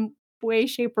some way,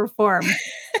 shape, or form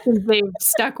since they've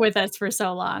stuck with us for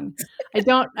so long. I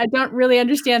don't really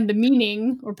understand the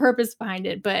meaning or purpose behind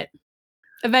it, but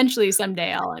eventually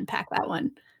someday I'll unpack that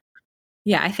one.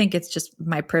 Yeah. I think it's just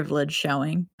my privilege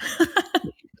showing.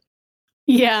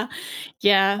 Yeah.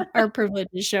 Yeah. Our privilege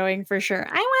is showing for sure.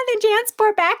 I want the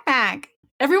JanSport backpack.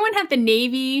 Everyone had the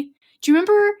navy. Do you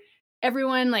remember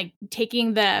everyone like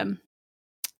taking the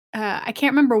I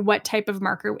can't remember what type of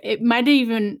marker. It might have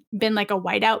even been like a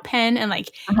whiteout pen and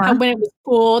like how Uh-huh. when it was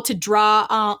cool to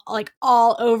draw like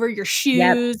all over your Yep.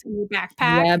 shoes and your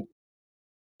backpack. Yep.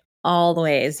 All the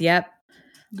ways. Yep.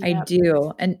 I Yep.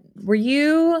 do. And were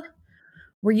you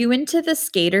into the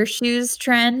skater shoes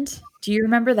trend? Do you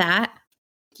remember that?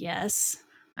 Yes.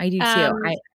 I do too. Um,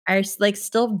 Like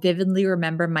still vividly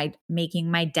remember making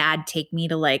my dad take me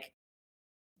to like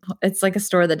it's like a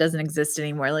store that doesn't exist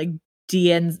anymore, like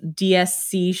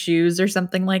DSC shoes or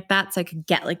something like that. So I could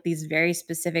get like these very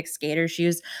specific skater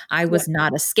shoes. I yep. was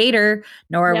not a skater,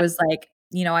 nor Yep. was like,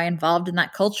 I involved in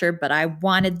that culture, but I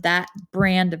wanted that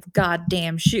brand of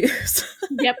goddamn shoes.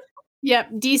 Yep.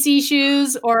 Yep. DC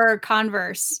shoes or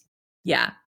Converse.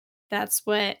 Yeah. That's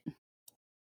what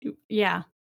yeah.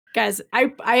 Guys,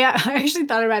 I I actually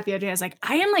thought about it the other day. I was like,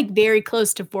 I am like very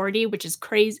close to 40, which is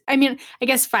crazy. I mean, I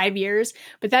guess 5 years,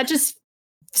 but that just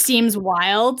seems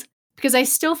wild because I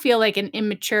still feel like an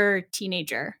immature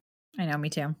teenager. I know, me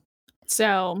too.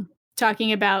 So,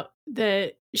 talking about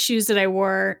the shoes that I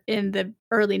wore in the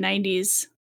early 90s,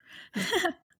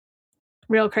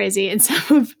 real crazy. And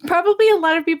probably a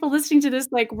lot of people listening to this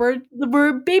like we're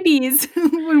babies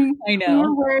when I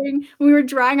know. we were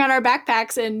drawing on our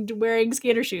backpacks and wearing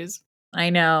skater shoes. I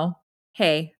know.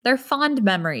 Hey, they're fond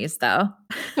memories though.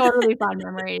 Totally fond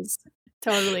memories.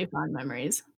 Totally fond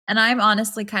memories. And I'm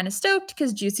honestly kind of stoked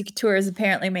because Juicy Couture is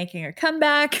apparently making a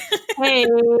comeback. Hey.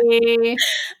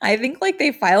 I think like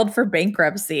they filed for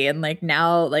bankruptcy and like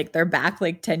now like they're back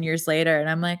like 10 years later. And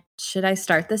I'm like, should I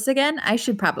start this again? I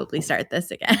should probably start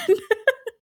this again.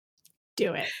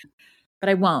 Do it. But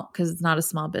I won't because it's not a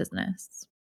small business.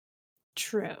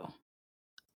 True.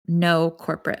 No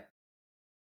corporate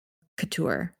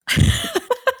couture.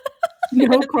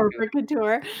 No corporate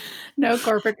couture. No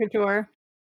corporate couture.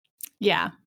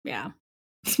 Yeah. Yeah.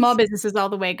 Small businesses all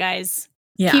the way, guys.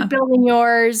 Yeah. Keep building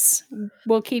yours.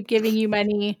 We'll keep giving you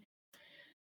money.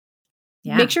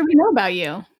 Yeah. Make sure we know about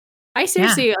you. I Yeah.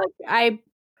 seriously, I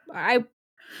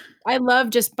I love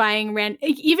just buying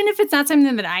even if it's not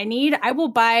something that I need, I will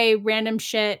buy random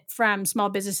shit from small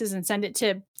businesses and send it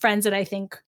to friends that I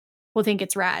think will think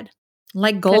it's rad.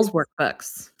 Like 'Cause goals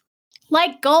workbooks.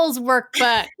 like goals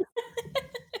workbook,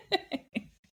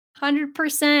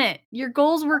 100%. Your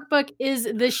goals workbook is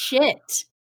the shit.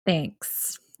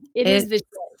 Thanks. It is It the shit.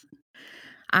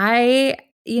 I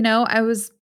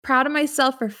was proud of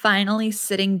myself for finally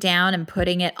sitting down and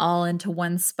putting it all into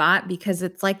one spot because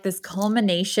it's like this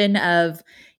culmination of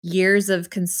years of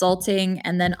consulting.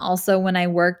 And then also when I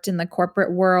worked in the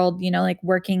corporate world, like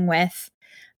working with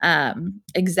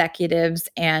executives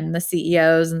and the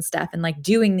CEOs and stuff, and like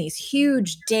doing these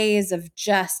huge days of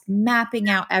just mapping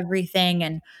out everything.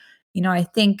 And, I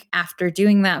think after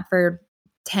doing that for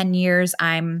 10 years,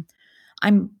 I'm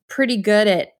pretty good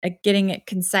at getting it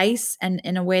concise and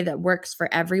in a way that works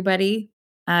for everybody.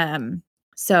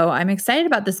 So I'm excited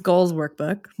about this goals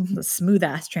workbook, the smooth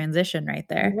ass transition right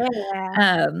there.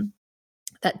 Yeah. Um,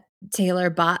 that Taylor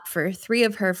bought for 3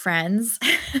 of her friends.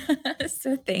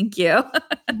 So thank you.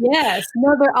 Yes.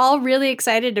 No, they're all really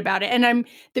excited about it. And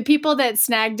the people that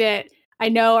snagged it, I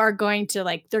know are going to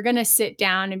they're going to sit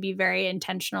down and be very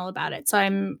intentional about it. So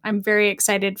I'm very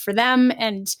excited for them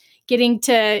and getting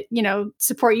to,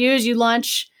 support you as you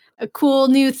launch a cool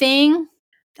new thing.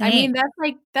 I mean,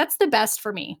 Thanks. that's the best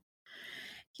for me.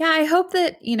 Yeah, I hope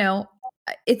that,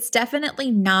 it's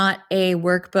definitely not a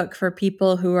workbook for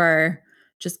people who are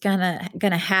just gonna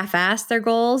half-ass their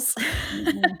goals.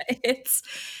 Mhm.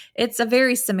 It's a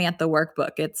very Samantha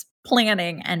workbook. It's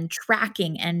planning and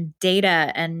tracking and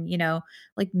data and,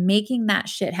 like making that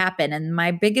shit happen. And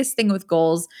my biggest thing with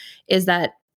goals is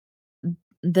that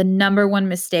the number one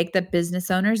mistake that business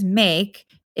owners make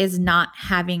is not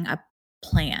having a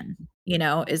plan,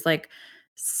 is like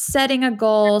setting a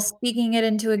goal, speaking it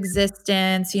into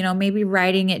existence, maybe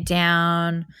writing it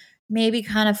down, maybe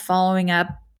kind of following up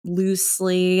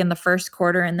loosely in the first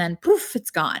quarter and then poof,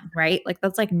 it's gone, right? Like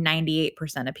that's like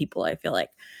 98% of people, I feel like.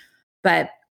 But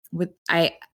with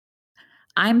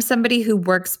I'm somebody who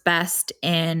works best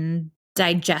in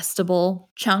digestible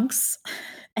chunks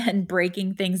and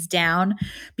breaking things down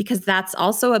because that's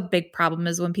also a big problem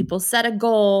is when people set a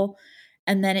goal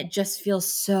and then it just feels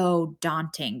so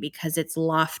daunting because it's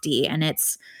lofty and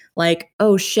it's like,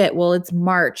 oh shit, well, it's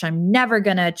March. I'm never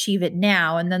going to achieve it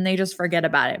now. And then they just forget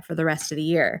about it for the rest of the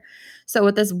year. So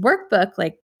with this workbook,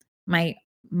 like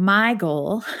my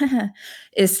goal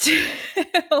is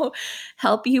to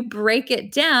help you break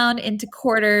it down into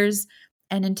quarters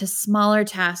and into smaller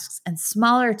tasks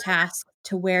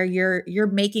to where you're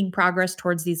making progress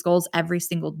towards these goals every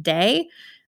single day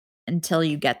until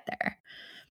you get there.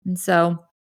 And so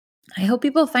I hope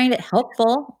people find it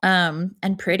helpful and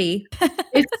pretty.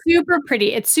 It's super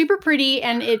pretty. It's super pretty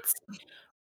and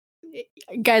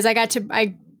guys, I got to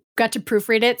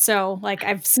proofread it, so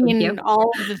I've Thank you. seen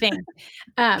all of the things.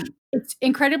 It's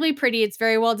incredibly pretty. It's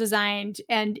very well designed,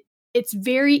 and it's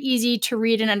very easy to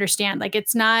read and understand.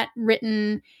 It's not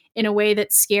written in a way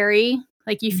that's scary.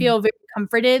 You Mhm. feel very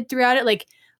comforted throughout it.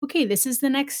 Okay, this is the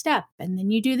next step, and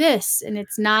then you do this, and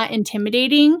it's not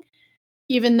intimidating,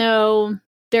 even though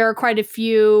there are quite a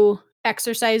few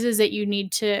exercises that you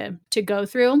need to go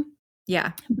through.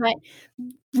 Yeah. But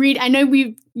I know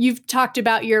you've talked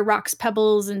about your rocks,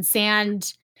 pebbles, and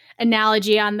sand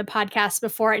analogy on the podcast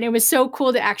before, and it was so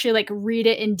cool to actually read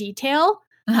it in detail.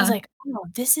 I was Uh-huh. like, "Oh,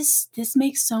 this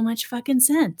makes so much fucking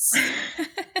sense."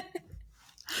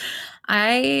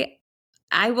 I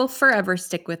I will forever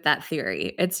stick with that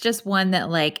theory. It's just one that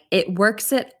it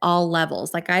works at all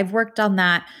levels. Like I've worked on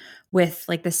that with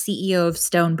like the CEO of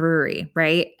Stone Brewery,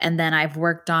 right? And then I've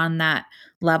worked on that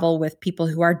level with people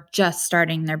who are just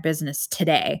starting their business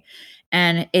today.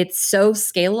 And it's so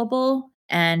scalable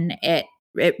and it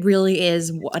really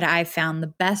is what I found the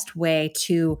best way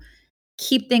to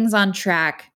keep things on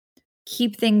track,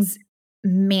 keep things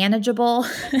manageable,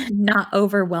 not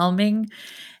overwhelming,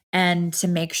 and to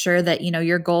make sure that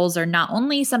your goals are not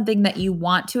only something that you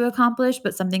want to accomplish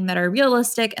but something that are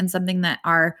realistic and something that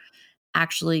are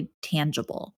actually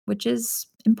tangible, which is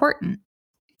important.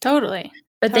 Totally.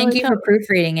 But thank Totally, you for totally.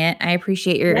 proofreading it. I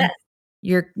appreciate Yes.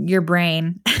 your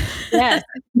brain. Yes.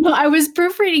 No, I was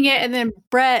proofreading it, and then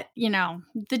Brett,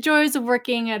 the joys of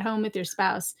working at home with your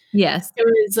spouse. Yes.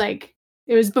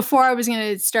 It was before I was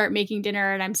gonna start making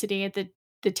dinner, and I'm sitting at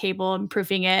the table and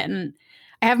proofing it, and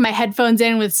I have my headphones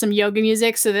in with some yoga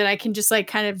music so that I can just like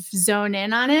kind of zone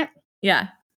in on it. Yeah.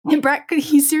 And Brett,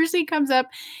 he seriously comes up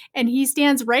and he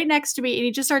stands right next to me and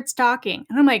he just starts talking.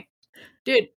 And I'm like,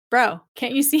 dude, bro,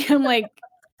 can't you see? I'm like,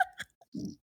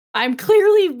 I'm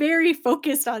clearly very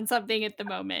focused on something at the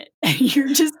moment.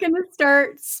 You're just going to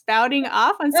start spouting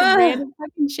off on some random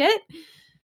fucking shit.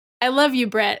 I love you,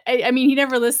 Brett. I mean, he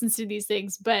never listens to these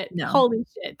things, but holy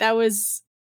shit, that was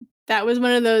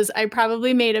one of those. I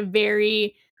probably made a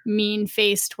very mean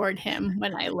face toward him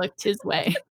when I looked his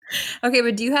way. Okay,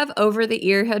 but do you have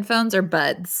over-the-ear headphones or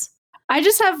buds? I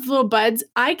just have little buds.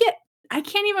 I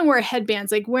can't even wear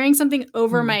headbands. Like wearing something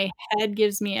over my head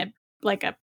gives me a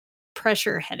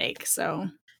pressure headache. So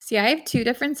see, I have 2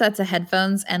 different sets of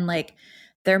headphones and like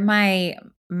they're my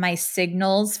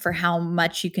signals for how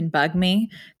much you can bug me.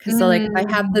 Cause so like if I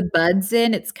have the buds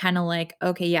in, it's kind of like,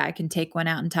 okay, yeah, I can take one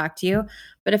out and talk to you.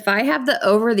 But if I have the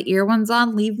over the ear ones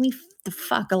on, leave me the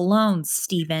fuck alone,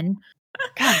 Steven.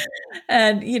 God.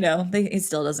 And he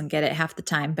still doesn't get it half the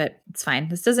time, but it's fine.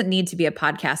 This doesn't need to be a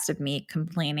podcast of me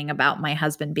complaining about my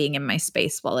husband being in my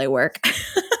space while I work.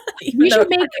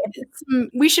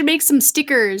 We should make some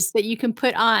stickers that you can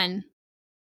put on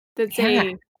that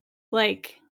say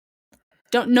like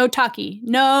no talkie.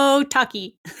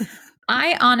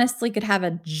 I honestly could have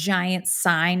a giant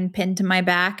sign pinned to my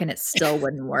back and it still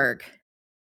wouldn't work.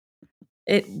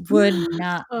 It would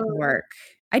not work.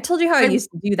 I told you how I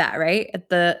used to do that, right?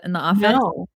 In the office.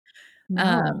 No.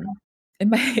 In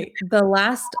the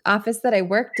last office that I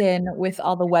worked in with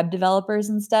all the web developers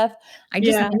and stuff, I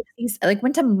just made these, I like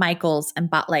went to Michael's and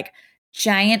bought like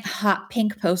giant hot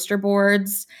pink poster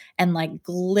boards and like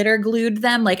glitter glued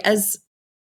them like as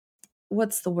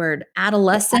what's the word?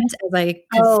 Adolescent as I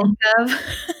could think of.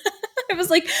 It was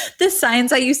like the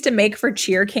signs I used to make for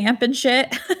cheer camp and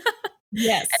shit.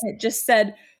 Yes. And it just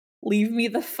said, leave me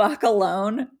the fuck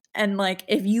alone. And like,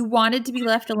 if you wanted to be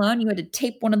left alone, you had to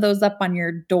tape one of those up on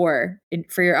your door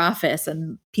for your office.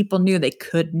 And people knew they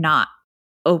could not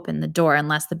open the door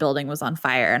unless the building was on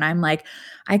fire. And I'm like,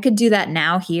 I could do that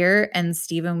now here. And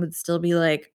Steven would still be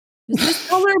like, is this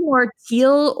color more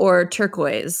teal or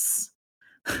turquoise?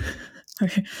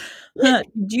 Did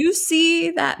you see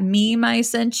that meme I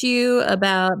sent you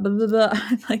about blah, blah, blah?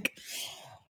 I'm like,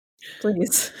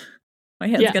 please. My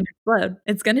head's going to explode.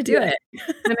 It's going to do it.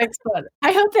 Gonna explode.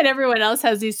 I hope that everyone else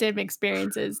has these same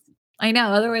experiences. I know.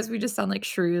 Otherwise, we just sound like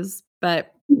shrews,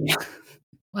 but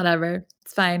whatever.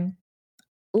 It's fine.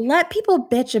 Let people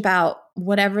bitch about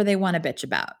whatever they want to bitch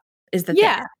about is the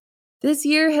thing. This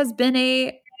year has been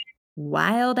a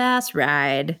wild ass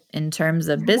ride in terms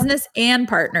of business and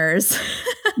partners.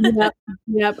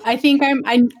 Yep. I think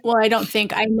I don't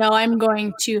think, I know I'm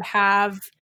going to have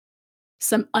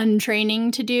some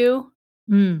untraining to do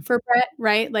for Brett,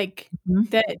 right? Like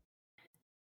that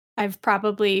I've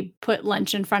probably put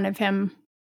lunch in front of him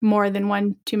more than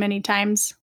one too many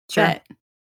times. Sure. That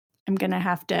I'm going to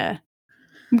have to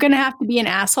be an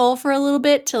asshole for a little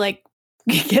bit to like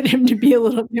get him to be a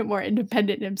little bit more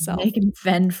independent himself. Make him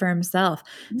fend for himself.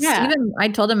 Yeah. Steven, I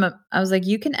told him, I was like,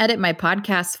 you can edit my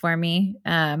podcast for me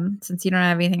since you don't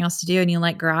have anything else to do and you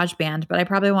like GarageBand, but I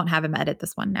probably won't have him edit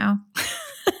this one now.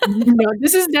 No,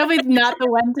 this is definitely not the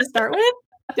one to start with.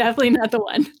 Definitely not the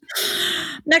one.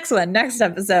 Next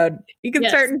episode. You can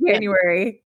start in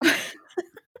January.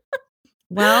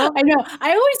 Well, I know.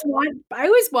 I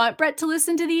always want Brett to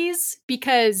listen to these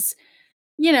because,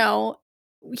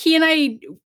 he and I,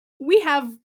 we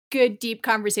have good, deep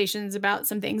conversations about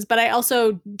some things, but I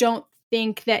also don't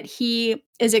think that he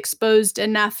is exposed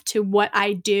enough to what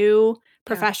I do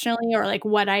professionally or like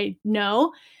what I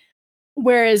know.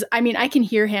 Whereas, I mean, I can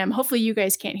hear him. Hopefully you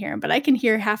guys can't hear him, but I can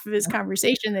hear half of his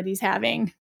conversation that he's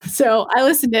having. So I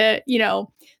listen to,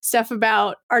 stuff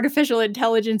about artificial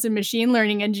intelligence and machine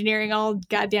learning engineering all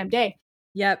goddamn day.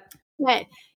 Yep. But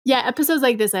yeah, episodes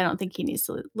like this, I don't think he needs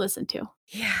to listen to.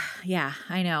 Yeah,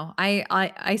 I know.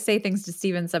 I say things to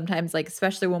Steven sometimes, like,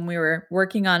 especially when we were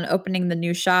working on opening the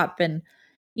new shop and,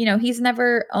 he's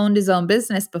never owned his own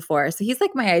business before. So he's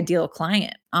like my ideal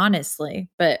client, honestly,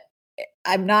 but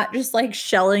I'm not just like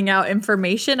shelling out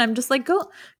information. I'm just like, go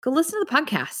listen to the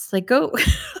podcast. Like go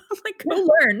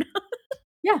learn.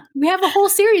 Yeah. We have a whole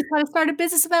series, how to start a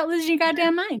business without losing your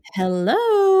goddamn mind.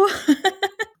 Hello.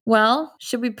 Well,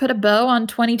 should we put a bow on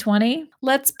 2020?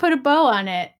 Let's put a bow on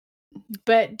it,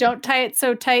 but don't tie it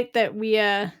so tight that we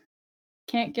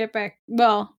can't get back.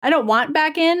 Well, I don't want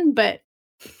back in, but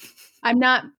I'm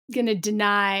not going to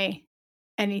deny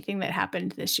anything that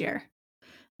happened this year.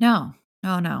 No.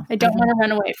 I don't want to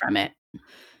run away from it.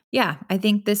 Yeah, I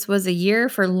think this was a year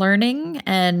for learning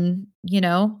and,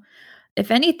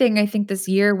 if anything, I think this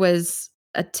year was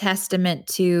a testament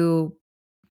to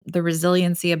the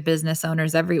resiliency of business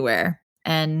owners everywhere.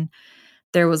 And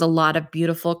there was a lot of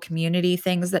beautiful community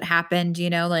things that happened,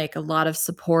 like a lot of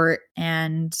support.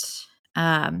 And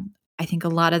I think a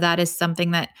lot of that is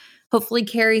something that hopefully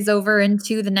carries over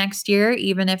into the next year,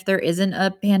 even if there isn't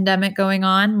a pandemic going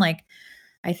on. Like,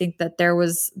 I think that there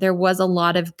was a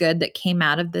lot of good that came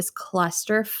out of this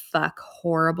clusterfuck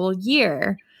horrible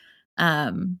year.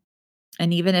 And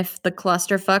even if the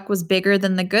clusterfuck was bigger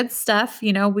than the good stuff,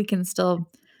 we can still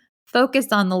focus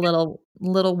on the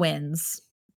little wins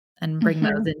and bring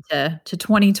those into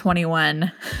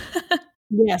 2021.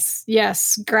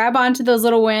 Yes. Grab onto those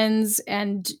little wins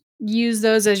and use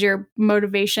those as your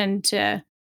motivation to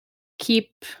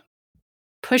keep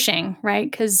pushing, right?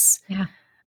 Because Yeah.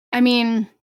 I mean,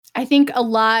 I think a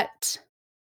lot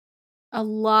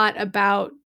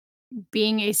about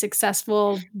being a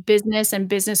successful business and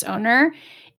business owner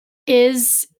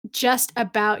is just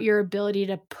about your ability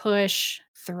to push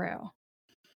through.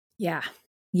 Yeah.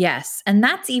 Yes. And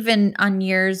that's even on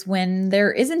years when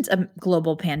there isn't a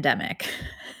global pandemic,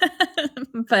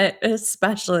 but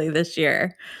especially this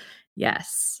year.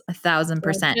 Yes, So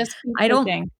 1,000%. just keep I don't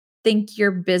pushing. think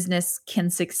your business can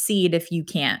succeed if you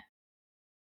can't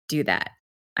do that.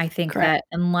 I think Correct. that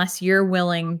unless you're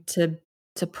willing to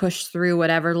push through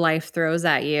whatever life throws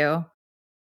at you,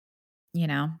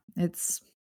 it's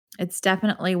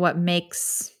definitely what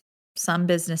makes some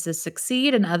businesses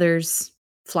succeed and others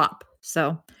flop.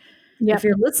 So, if Yep.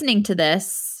 you're listening to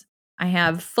this, I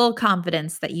have full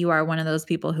confidence that you are one of those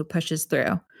people who pushes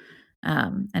through.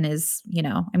 And is,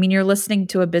 you're listening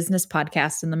to a business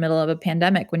podcast in the middle of a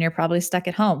pandemic when you're probably stuck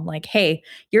at home. Like, hey,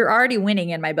 you're already winning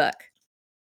in my book.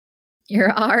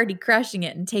 You're already crushing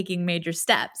it and taking major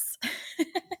steps.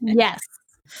 Yes.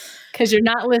 Because you're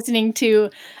not listening to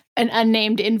an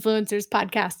unnamed influencers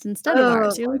podcast instead of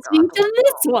ours. You're My listening God. to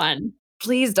this one.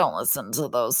 Please don't listen to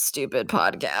those stupid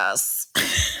podcasts.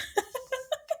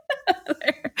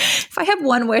 If I have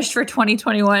one wish for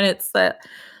 2021, it's that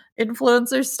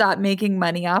influencers stop making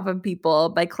money off of people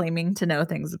by claiming to know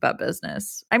things about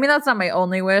business. I mean, that's not my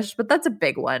only wish, but that's a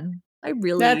big one.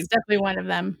 That's definitely one of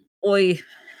them. Oy.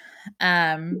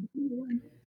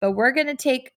 But we're going to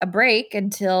take a break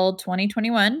until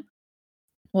 2021.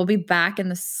 We'll be back in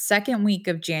the second week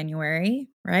of January,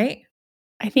 right?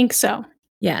 I think so.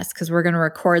 Yes, because we're going to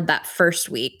record that first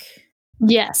week.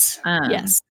 Yes.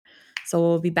 Yes. So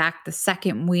we'll be back the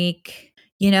second week,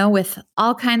 with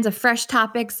all kinds of fresh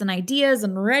topics and ideas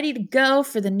and ready to go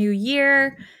for the new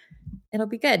year. It'll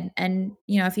be good. And,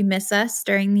 if you miss us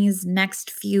during these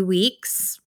next few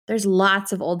weeks, there's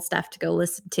lots of old stuff to go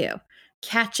listen to.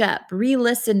 Catch up,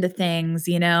 re-listen to things,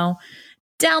 download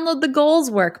the goals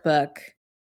workbook,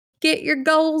 get your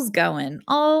goals going,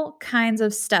 all kinds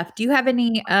of stuff. Do you have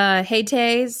any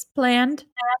heydays planned?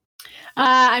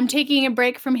 I'm taking a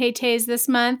break from heydays this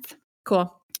month.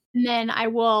 Cool. And then I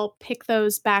will pick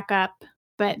those back up.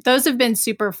 But those have been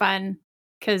super fun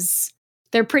because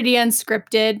they're pretty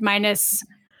unscripted, minus,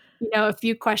 a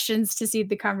few questions to seed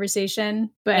the conversation.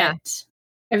 But Yeah.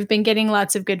 I've been getting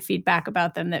lots of good feedback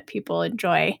about them that people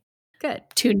enjoy Good.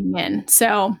 tuning in.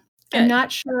 So Good. I'm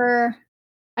not sure.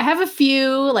 I have a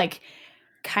few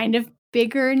kind of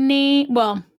bigger name.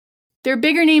 Well, they're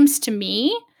bigger names to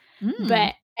me,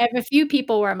 but I have a few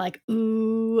people where I'm like,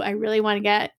 ooh, I really want to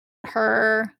get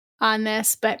her on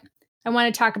this, but I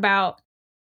want to talk about,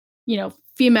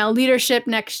 female leadership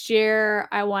next year.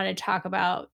 I want to talk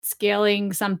about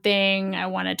scaling something. I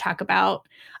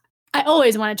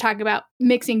always want to talk about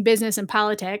mixing business and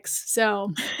politics.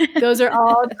 So those are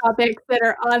all topics that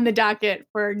are on the docket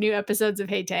for new episodes of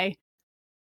Hey Tay.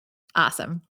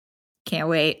 Awesome. Can't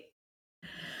wait.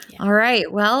 Yeah. All right.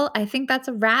 Well, I think that's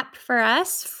a wrap for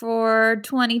us for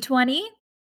 2020.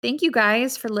 Thank you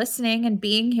guys for listening and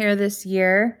being here this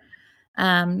year.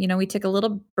 We took a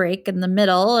little break in the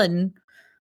middle and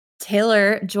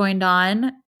Tayler joined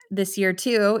on this year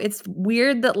too. It's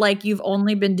weird that you've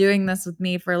only been doing this with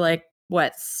me for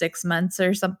 6 months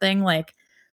or something. I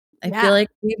feel like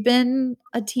we've been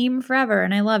a team forever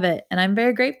and I love it. And I'm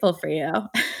very grateful for you.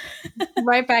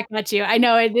 Right back at you. I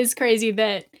know it is crazy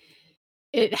that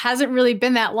it hasn't really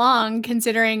been that long,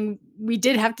 considering we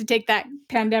did have to take that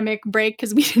pandemic break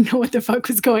because we didn't know what the fuck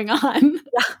was going on.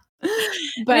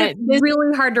 But it's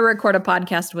really hard to record a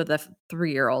podcast with a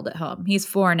 3-year-old at home. He's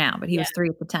 4 now, but he was 3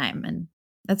 at the time. And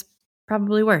that's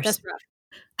probably worse.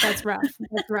 That's rough.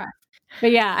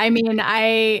 But yeah, I mean,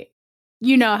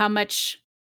 you know how much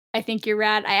I think you're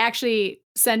rad. I actually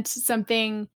sent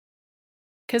something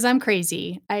because I'm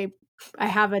crazy. I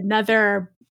have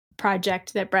another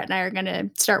project that Brett and I are going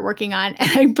to start working on. And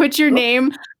I put your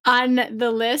name on the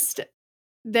list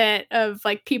of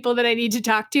like people that I need to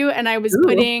talk to. And I was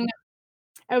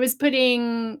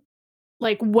putting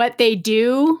like what they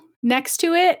do next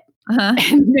to it. Uh-huh.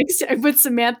 And I put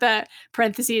Samantha,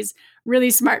 parentheses,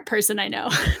 really smart person I know.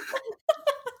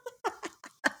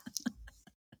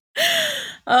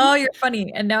 Oh, you're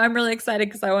funny. And now I'm really excited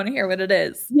because I want to hear what it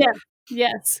is. Yeah.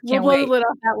 Yes. We'll Can't wait. lid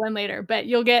off that one later, but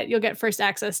you'll get first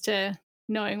access to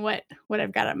knowing what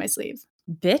I've got on my sleeve.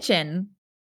 Bitchin'.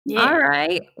 Yeah. All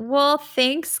right. Well,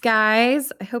 thanks,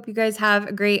 guys. I hope you guys have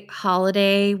a great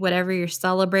holiday, whatever you're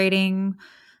celebrating,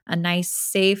 a nice,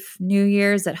 safe New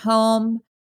Year's at home.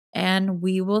 And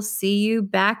we will see you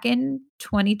back in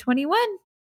 2021.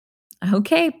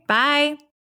 Okay. Bye.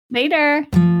 Later.